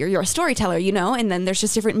that's what you're a storyteller, you know, and then there's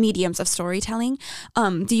just different mediums of storytelling.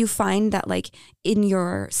 Do you find that like in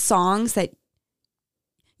your songs that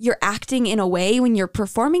you're acting in a way when you're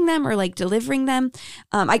performing them or like delivering them?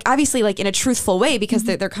 Obviously like in a truthful way because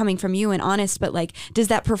they're coming from you and honest, but like, does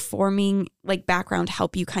that performing like background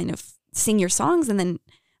help you kind of sing your songs? And then,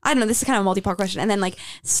 I don't know, this is kind of a multi-part question. And then like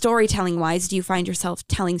storytelling wise, do you find yourself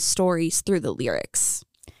telling stories through the lyrics?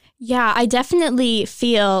 Yeah, I definitely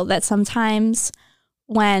feel that sometimes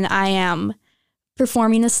when I am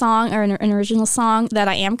performing a song or an original song that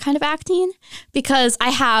I am kind of acting, because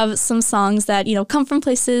I have some songs that, you know, come from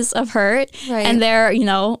places of hurt and they're, you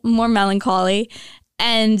know, more melancholy.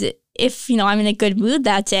 And if, you know, I'm in a good mood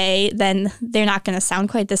that day, then they're not going to sound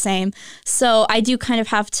quite the same. So I do kind of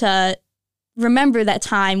have to remember that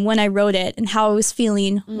time when I wrote it and how I was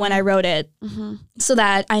feeling when I wrote it so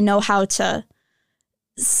that I know how to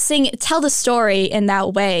tell the story in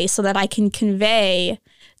that way so that I can convey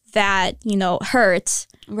that, you know, hurt.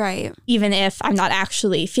 Right. Even if I'm not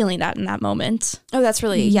actually feeling that in that moment. Oh, that's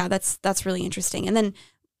really, that's really interesting. And then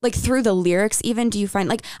like through the lyrics even, do you find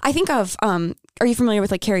like, I think of, are you familiar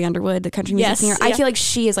with like Carrie Underwood, the country music singer? I feel like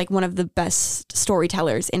she is like one of the best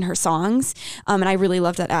storytellers in her songs. And I really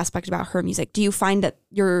love that aspect about her music. Do you find that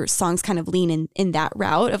your songs kind of lean in that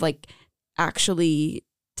route of like actually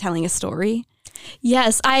telling a story?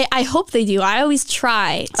 Yes, I hope they do. I always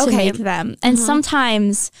try to make them. And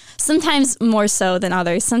sometimes more so than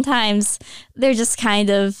others. Sometimes they're just kind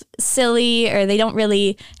of silly or they don't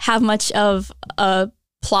really have much of a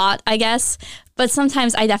plot, I guess. But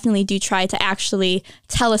sometimes I definitely do try to actually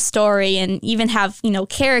tell a story and even have, you know,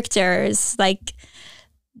 characters. Like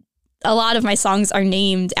a lot of my songs are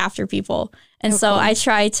named after people. And so cool. I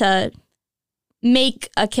try to make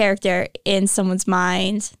a character in someone's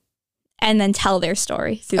mind and then tell their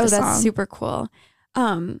story through the song. Oh, that's super cool.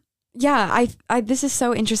 Yeah, I this is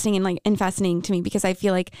so interesting and like and fascinating to me because I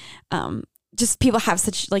feel like just people have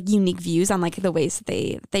such like unique views on like the ways that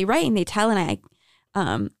they write and they tell, and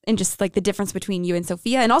and just like the difference between you and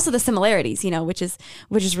Sophia and also the similarities, you know, which is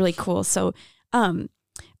really cool. So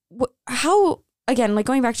how, again, like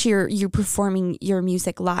going back to you performing your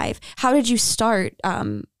music live, how did you start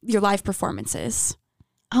your live performances?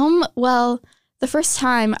 Well, the first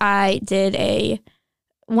time I did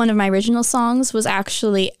one of my original songs was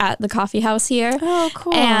actually at the coffee house here. Oh,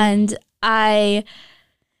 cool. And I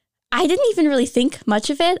didn't even really think much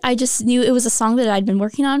of it. I just knew it was a song that I'd been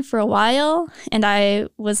working on for a while. And I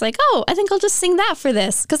was like, oh, I think I'll just sing that for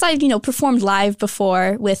this. Because I've, you know, performed live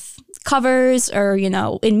before with covers or, you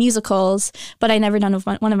know, in musicals, but I never done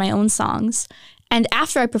one of my own songs. And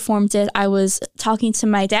after I performed it, I was talking to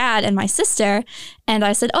my dad and my sister, and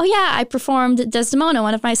I said, oh yeah, I performed Desdemona,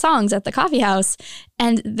 one of my songs, at the coffee house.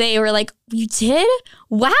 And they were like, you did?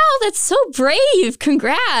 Wow, that's so brave.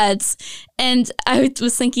 Congrats. And I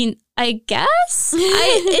was thinking, I guess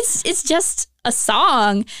it's just a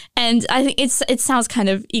song. And I think it sounds kind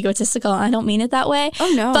of egotistical. I don't mean it that way.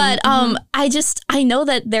 Oh no. But I know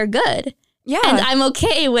that they're good. Yeah. And I'm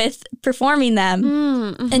okay with performing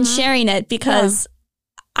them and sharing it because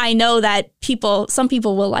I know that some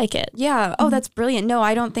people will like it. Yeah. Oh, that's brilliant. No,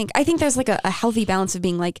 I think there's like a healthy balance of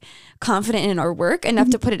being like confident in our work enough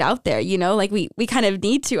to put it out there, you know, like we kind of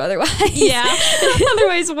need to otherwise. Yeah.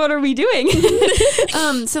 Otherwise, what are we doing?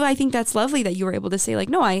 So I think that's lovely that you were able to say like,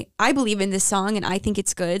 no, I believe in this song and I think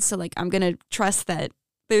it's good. So like, I'm going to trust that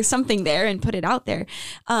there's something there and put it out there.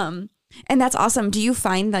 And that's awesome. Do you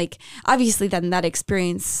find like, obviously then that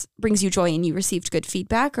experience brings you joy and you received good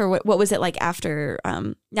feedback, or what was it like after,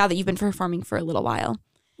 now that you've been performing for a little while?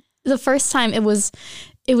 The first time it was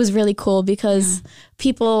really cool because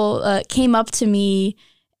people came up to me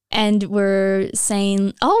and were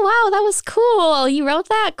saying, oh, wow, that was cool. You wrote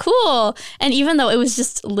that? Cool. And even though it was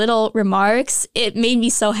just little remarks, it made me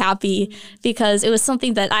so happy because it was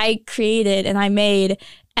something that I created and I made,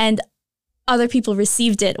 and other people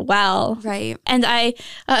received it well. Right. And I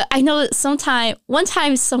know that one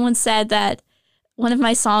time someone said that one of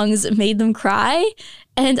my songs made them cry.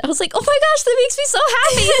 And I was like, oh my gosh, that makes me so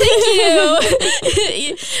happy. Thank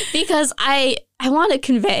you. Because I want to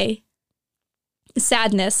convey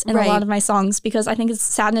sadness in Right. a lot of my songs because I think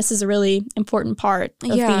sadness is a really important part of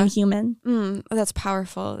being human. That's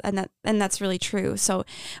powerful, and that's really true. So,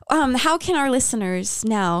 how can our listeners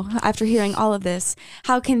now, after hearing all of this,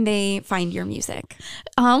 how can they find your music?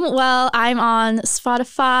 Well, I'm on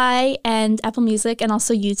Spotify and Apple Music and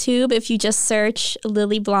also YouTube. If you just search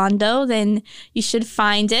Lily Blando, then you should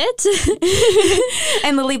find it.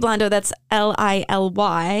 And Lily Blando, that's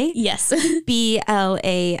Lily. Yes. Blando.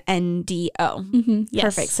 Yes.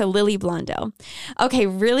 Perfect. So Lily Blando. Okay,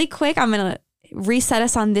 really quick, I'm going to reset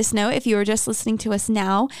us on this note. If you were just listening to us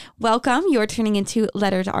now, welcome. You are turning into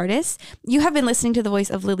Letter to Artists. You have been listening to the voice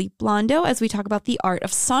of Lily Blando as we talk about the art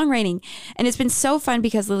of songwriting. And it's been so fun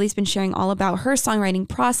because Lily's been sharing all about her songwriting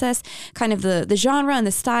process, kind of the genre and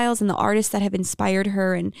the styles and the artists that have inspired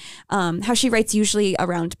her, and how she writes usually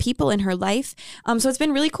around people in her life. So it's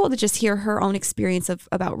been really cool to just hear her own experience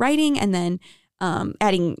about writing, and then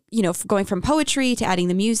adding, going from poetry to adding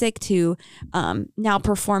the music to now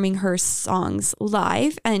performing her songs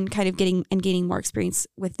live and kind of gaining more experience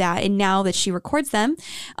with that. And now that she records them,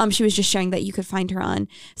 she was just sharing that you could find her on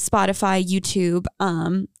Spotify, YouTube,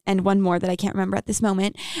 and one more that I can't remember at this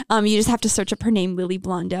moment. You just have to search up her name, Lily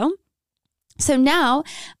Blando. So now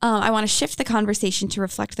I want to shift the conversation to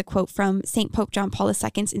reflect the quote from St. Pope John Paul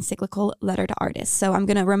II's encyclical Letter to Artists. So I'm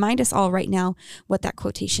going to remind us all right now what that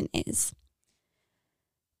quotation is.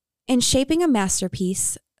 In shaping a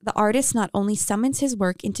masterpiece, the artist not only summons his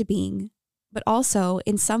work into being, but also,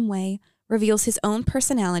 in some way, reveals his own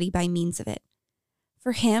personality by means of it.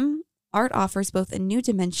 For him, art offers both a new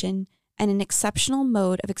dimension and an exceptional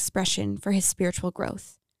mode of expression for his spiritual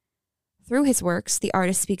growth. Through his works, the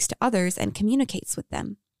artist speaks to others and communicates with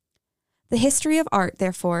them. The history of art,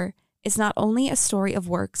 therefore, is not only a story of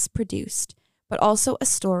works produced, but also a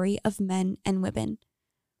story of men and women.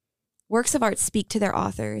 Works of art speak to their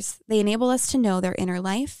authors. They enable us to know their inner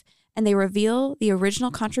life, and they reveal the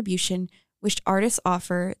original contribution which artists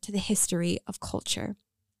offer to the history of culture.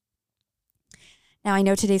 Now, I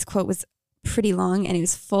know today's quote was pretty long, and it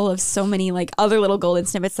was full of so many other little golden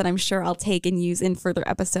snippets that I'm sure I'll take and use in further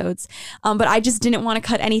episodes. But I just didn't want to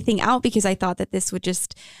cut anything out because I thought that this would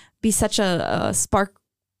just be such a spark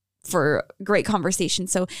for great conversation.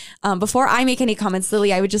 So before I make any comments,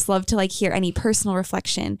 Lily, I would just love to hear any personal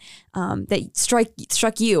reflection that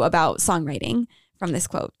struck you about songwriting from this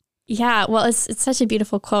quote. Yeah, well, it's such a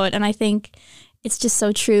beautiful quote. And I think it's just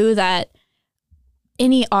so true that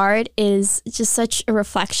any art is just such a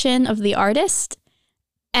reflection of the artist.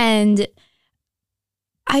 And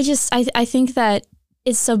I think that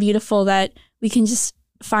it's so beautiful that we can just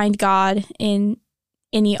find God in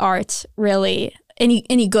any art, really.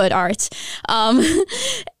 Any good art.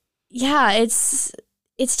 Yeah, it's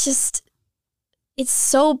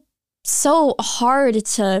so hard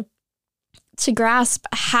to grasp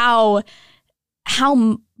how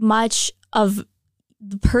much of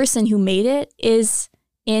the person who made it is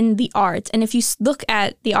in the art. And if you look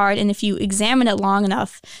at the art and if you examine it long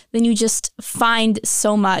enough, then you just find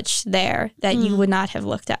so much there that you would not have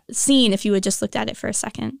seen if you had just looked at it for a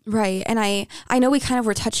second. Right. And I know we kind of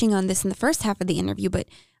were touching on this in the first half of the interview, but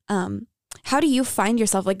how do you find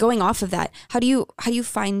yourself, going off of that, how do you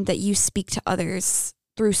find that you speak to others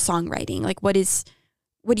through songwriting? What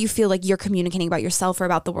do you feel like you're communicating about yourself or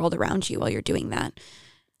about the world around you while you're doing that?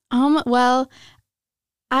 Well,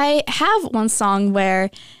 I have one song where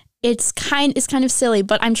it's kind of silly,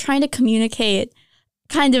 but I'm trying to communicate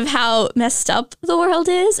kind of how messed up the world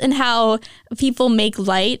is and how people make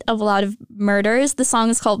light of a lot of murders. The song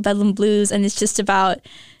is called Bedlam Blues, and it's just about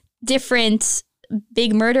different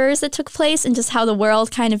big murders that took place and just how the world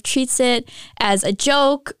kind of treats it as a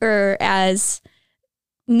joke or as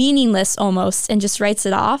meaningless almost and just writes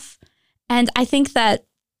it off. And I think that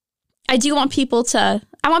I want people to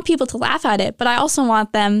laugh at it, but I also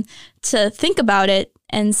want them to think about it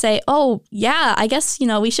and say, oh, yeah, I guess,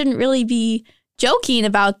 we shouldn't really be joking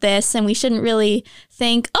about this, and we shouldn't really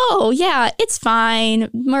think, oh, yeah, it's fine.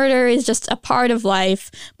 Murder is just a part of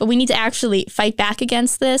life, but we need to actually fight back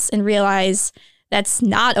against this and realize that's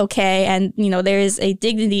not okay. And, there is a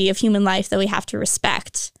dignity of human life that we have to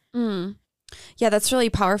respect. Yeah, that's really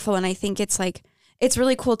powerful. And I think it's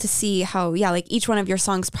really cool to see how, each one of your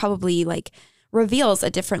songs probably reveals a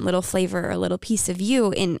different little flavor, a little piece of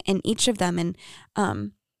you in each of them. And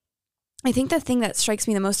I think the thing that strikes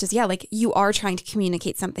me the most is, you are trying to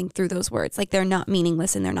communicate something through those words. They're not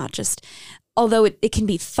meaningless, and they're not just, although it can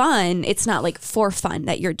be fun, it's not for fun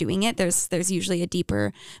that you're doing it. There's usually a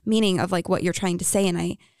deeper meaning of what you're trying to say.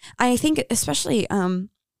 And I think especially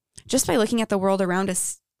just by looking at the world around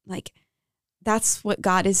us, that's what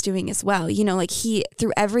God is doing as well. He,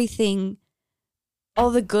 through everything all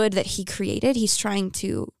the good that he created, he's trying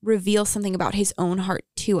to reveal something about his own heart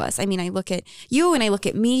to us. I mean, I look at you and I look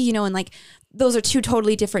at me, you know, and like those are two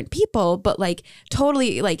totally different people, but like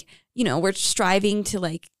totally like, you know, we're striving to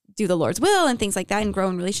like do the Lord's will and things like that and grow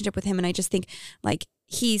in relationship with him. And I just think like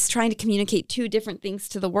he's trying to communicate two different things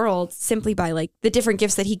to the world simply by like the different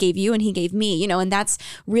gifts that he gave you and he gave me, you know, and that's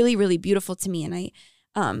really, really beautiful to me.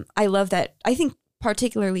 And I love that. I think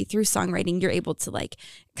particularly through songwriting, you're able to like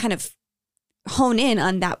kind of hone in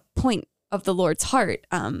on that point of the Lord's heart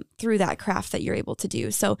through that craft that you're able to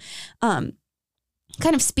do. So kind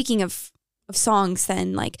of speaking of songs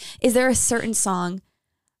then, like, is there a certain song,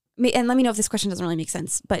 and let me know if this question doesn't really make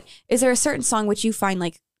sense, but is there a certain song which you find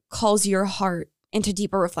like calls your heart into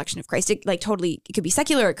deeper reflection of Christ? It, like totally, it could be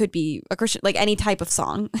secular, it could be a Christian, like any type of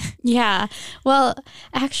song. Yeah. Well,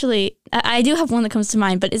 actually, I do have one that comes to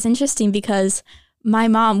mind, but it's interesting because my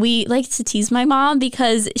mom, we like to tease my mom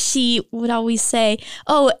because she would always say,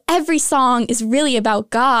 oh, every song is really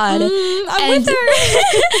about God. I'm with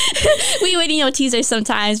her. We would, you know, tease her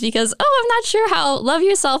sometimes because, oh, I'm not sure how Love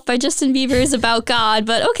Yourself by Justin Bieber is about God,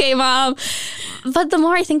 but okay, Mom. But the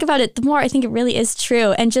more I think about it, the more I think it really is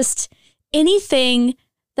true. And just anything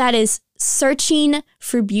that is searching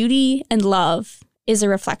for beauty and love is a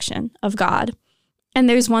reflection of God. And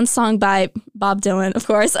there's one song by Bob Dylan, of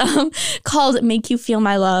course, called Make You Feel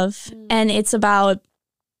My Love. And it's about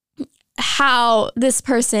how this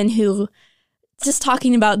person who just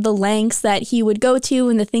talking about the lengths that he would go to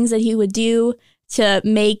and the things that he would do to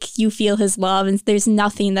make you feel his love. And there's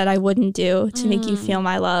nothing that I wouldn't do to make you feel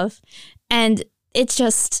my love. And it's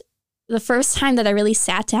just the first time that I really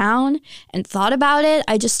sat down and thought about it,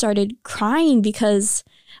 I just started crying because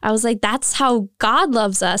I was like, that's how God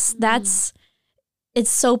loves us. It's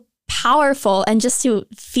so powerful. And just to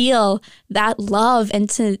feel that love and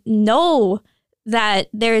to know that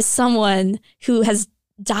there is someone who has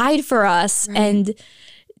died for us and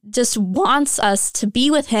just wants us to be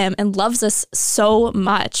with him and loves us so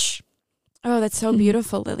much. Oh, that's so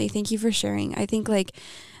beautiful, Lily. Thank you for sharing. I think like,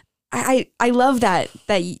 I love that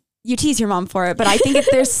you tease your mom for it, but I think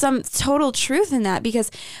there's some total truth in that because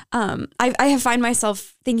I have find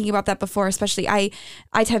myself thinking about that before, especially I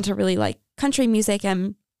tend to really like country music,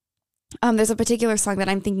 and there's a particular song that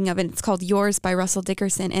I'm thinking of, and it's called Yours by Russell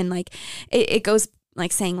Dickerson, and like it goes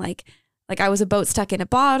like saying like I was a boat stuck in a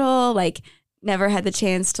bottle, like never had the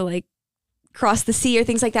chance to like cross the sea or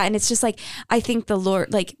things like that. And it's just like, I think the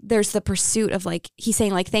Lord, like there's the pursuit of like, he's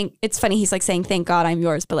saying like, it's funny, he's like saying, thank God I'm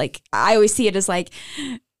yours. But like, I always see it as like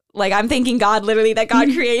I'm thanking God literally that God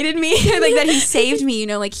created me, like that he saved me, you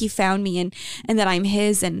know, like he found me and that I'm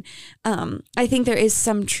his. And I think there is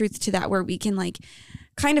some truth to that where we can like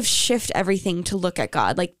kind of shift everything to look at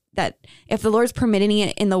God, like that if the Lord's permitting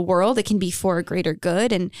it in the world, it can be for a greater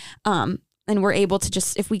good. And we're able to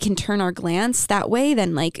just, if we can turn our glance that way,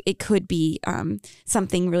 then like it could be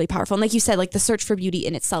something really powerful. And like you said, like the search for beauty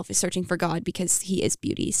in itself is searching for God because he is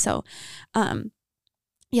beauty. So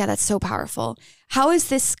yeah, that's so powerful. How is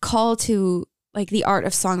this call to like the art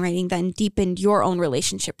of songwriting then deepened your own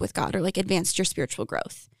relationship with God or like advanced your spiritual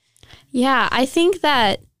growth? Yeah, I think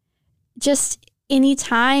that just any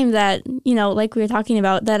time that, you know, like we were talking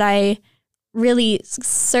about, that I really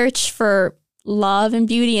search for love and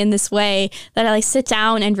beauty in this way, that I like sit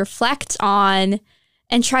down and reflect on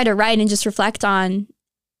and try to write and just reflect on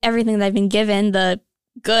everything that I've been given, the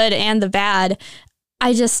good and the bad,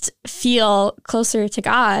 I just feel closer to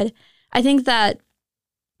God. I think that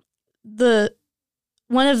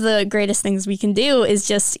one of the greatest things we can do is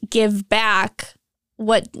just give back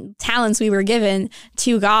what talents we were given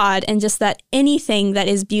to God, and just that anything that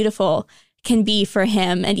is beautiful can be for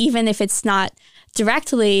him. And even if it's not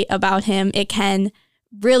directly about him, it can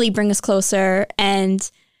really bring us closer. And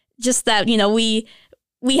just that, you know, we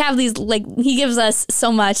have these, like, he gives us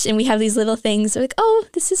so much, and we have these little things like, oh,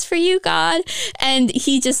 this is for you, God. And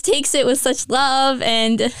he just takes it with such love,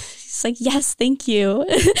 and it's like, yes, thank you.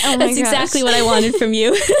 Oh that's exactly what I wanted from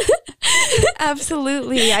you.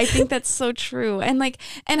 Absolutely. I think that's so true. And like,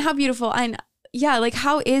 and how beautiful. And yeah, like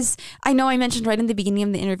I know I mentioned right in the beginning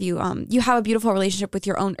of the interview, you have a beautiful relationship with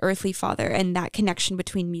your own earthly father and that connection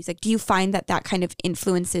between music. Do you find that kind of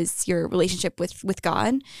influences your relationship with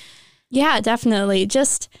God? Yeah, definitely.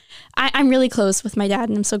 Just, I'm really close with my dad,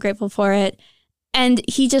 and I'm so grateful for it. And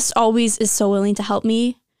he just always is so willing to help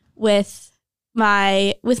me with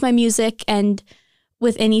my music and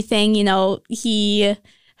with anything. You know, he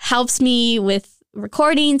helps me with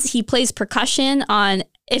recordings. He plays percussion on,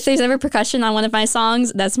 if there's ever percussion on one of my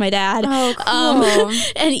songs, that's my dad. Oh, cool.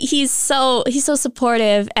 And he's so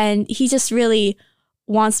supportive, and he just really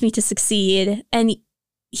wants me to succeed. And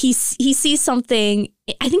he sees something.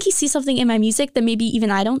 I think he sees something in my music that maybe even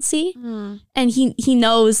I don't see. And he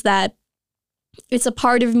knows that it's a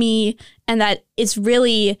part of me and that it's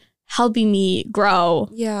really helping me grow.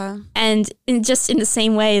 Yeah. And just in the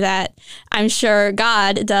same way that I'm sure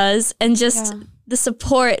God does. And just the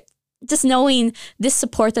support, just knowing this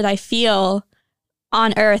support that I feel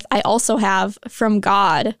on earth, I also have from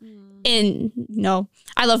God. And,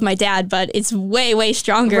 I love my dad, but it's way, way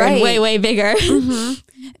stronger and way, way bigger.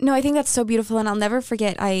 No, I think that's so beautiful. And I'll never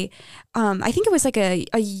forget, I think it was like a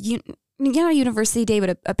university day,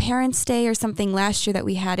 but a parents' day or something last year that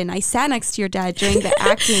we had. And I sat next to your dad during the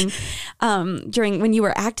acting, during when you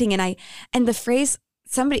were acting. And the phrase,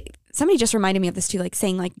 somebody just reminded me of this too, like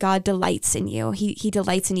saying like, God delights in you. He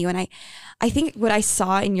delights in you. And I think what I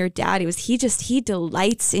saw in your dad, it was, he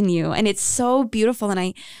delights in you. And it's so beautiful.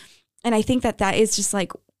 And I think that is just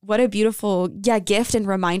like, what a beautiful, gift and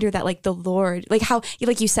reminder that like the Lord, like how,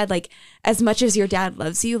 like you said, like as much as your dad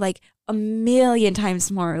loves you, like a million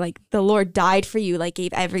times more, like the Lord died for you, like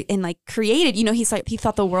gave and like created, he's like, he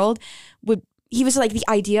thought the world he was like, the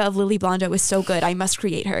idea of Lily Blando is so good, I must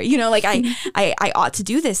create her, like I ought to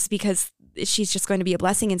do this because she's just going to be a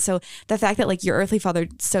blessing. And so the fact that like your earthly father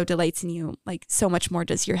so delights in you, like so much more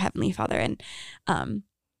does your heavenly father. And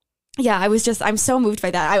I'm so moved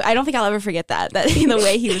by that. I don't think I'll ever forget that the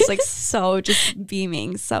way he was like so just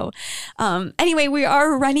beaming. So anyway, we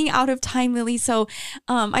are running out of time, Lily. So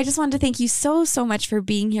I just wanted to thank you so much for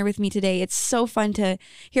being here with me today. It's so fun to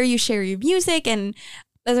hear you share your music. And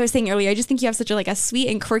as I was saying earlier, I just think you have such a sweet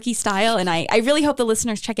and quirky style, and I really hope the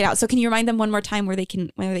listeners check it out. So can you remind them one more time where they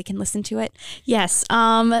can listen to it? Yes,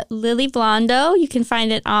 Lily Blando. You can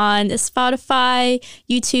find it on Spotify,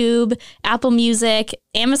 YouTube, Apple Music,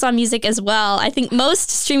 Amazon Music as well. I think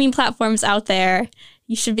most streaming platforms out there.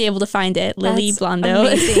 You should be able to find it. Lily Blando.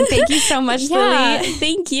 Amazing. Thank you so much, Lily.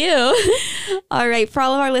 Thank you. All right. For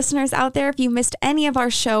all of our listeners out there, if you missed any of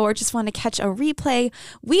our show or just want to catch a replay,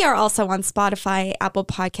 we are also on Spotify, Apple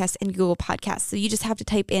Podcasts, and Google Podcasts. So you just have to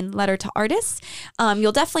type in Letter to Artists.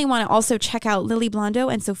 You'll definitely want to also check out Lily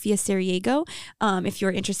Blando and Sophia Sariego if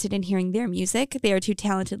you're interested in hearing their music. They are two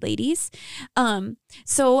talented ladies.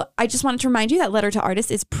 So I just wanted to remind you that Letter to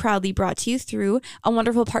Artists is proudly brought to you through a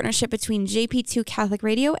wonderful partnership between JP2 Catholic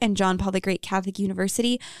Radio and John Paul the Great Catholic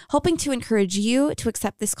University, hoping to encourage you to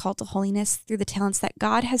accept this call to holiness through the talents that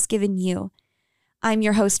God has given you. I'm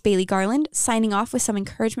your host, Bailey Garland, signing off with some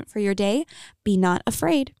encouragement for your day. Be not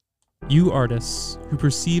afraid. You artists who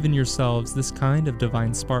perceive in yourselves this kind of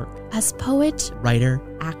divine spark, As poet, Writer,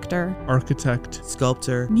 actor, architect,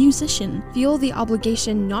 Sculptor, musician, feel the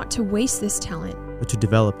obligation not to waste this talent. but to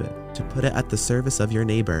develop it, to put it at the service of your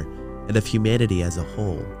neighbor and of humanity as a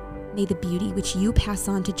whole. May the beauty which you pass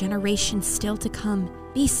on to generations still to come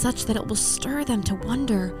be such that it will stir them to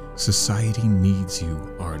wonder. Society needs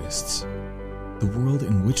you, artists. The world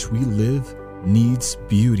in which we live needs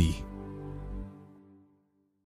beauty.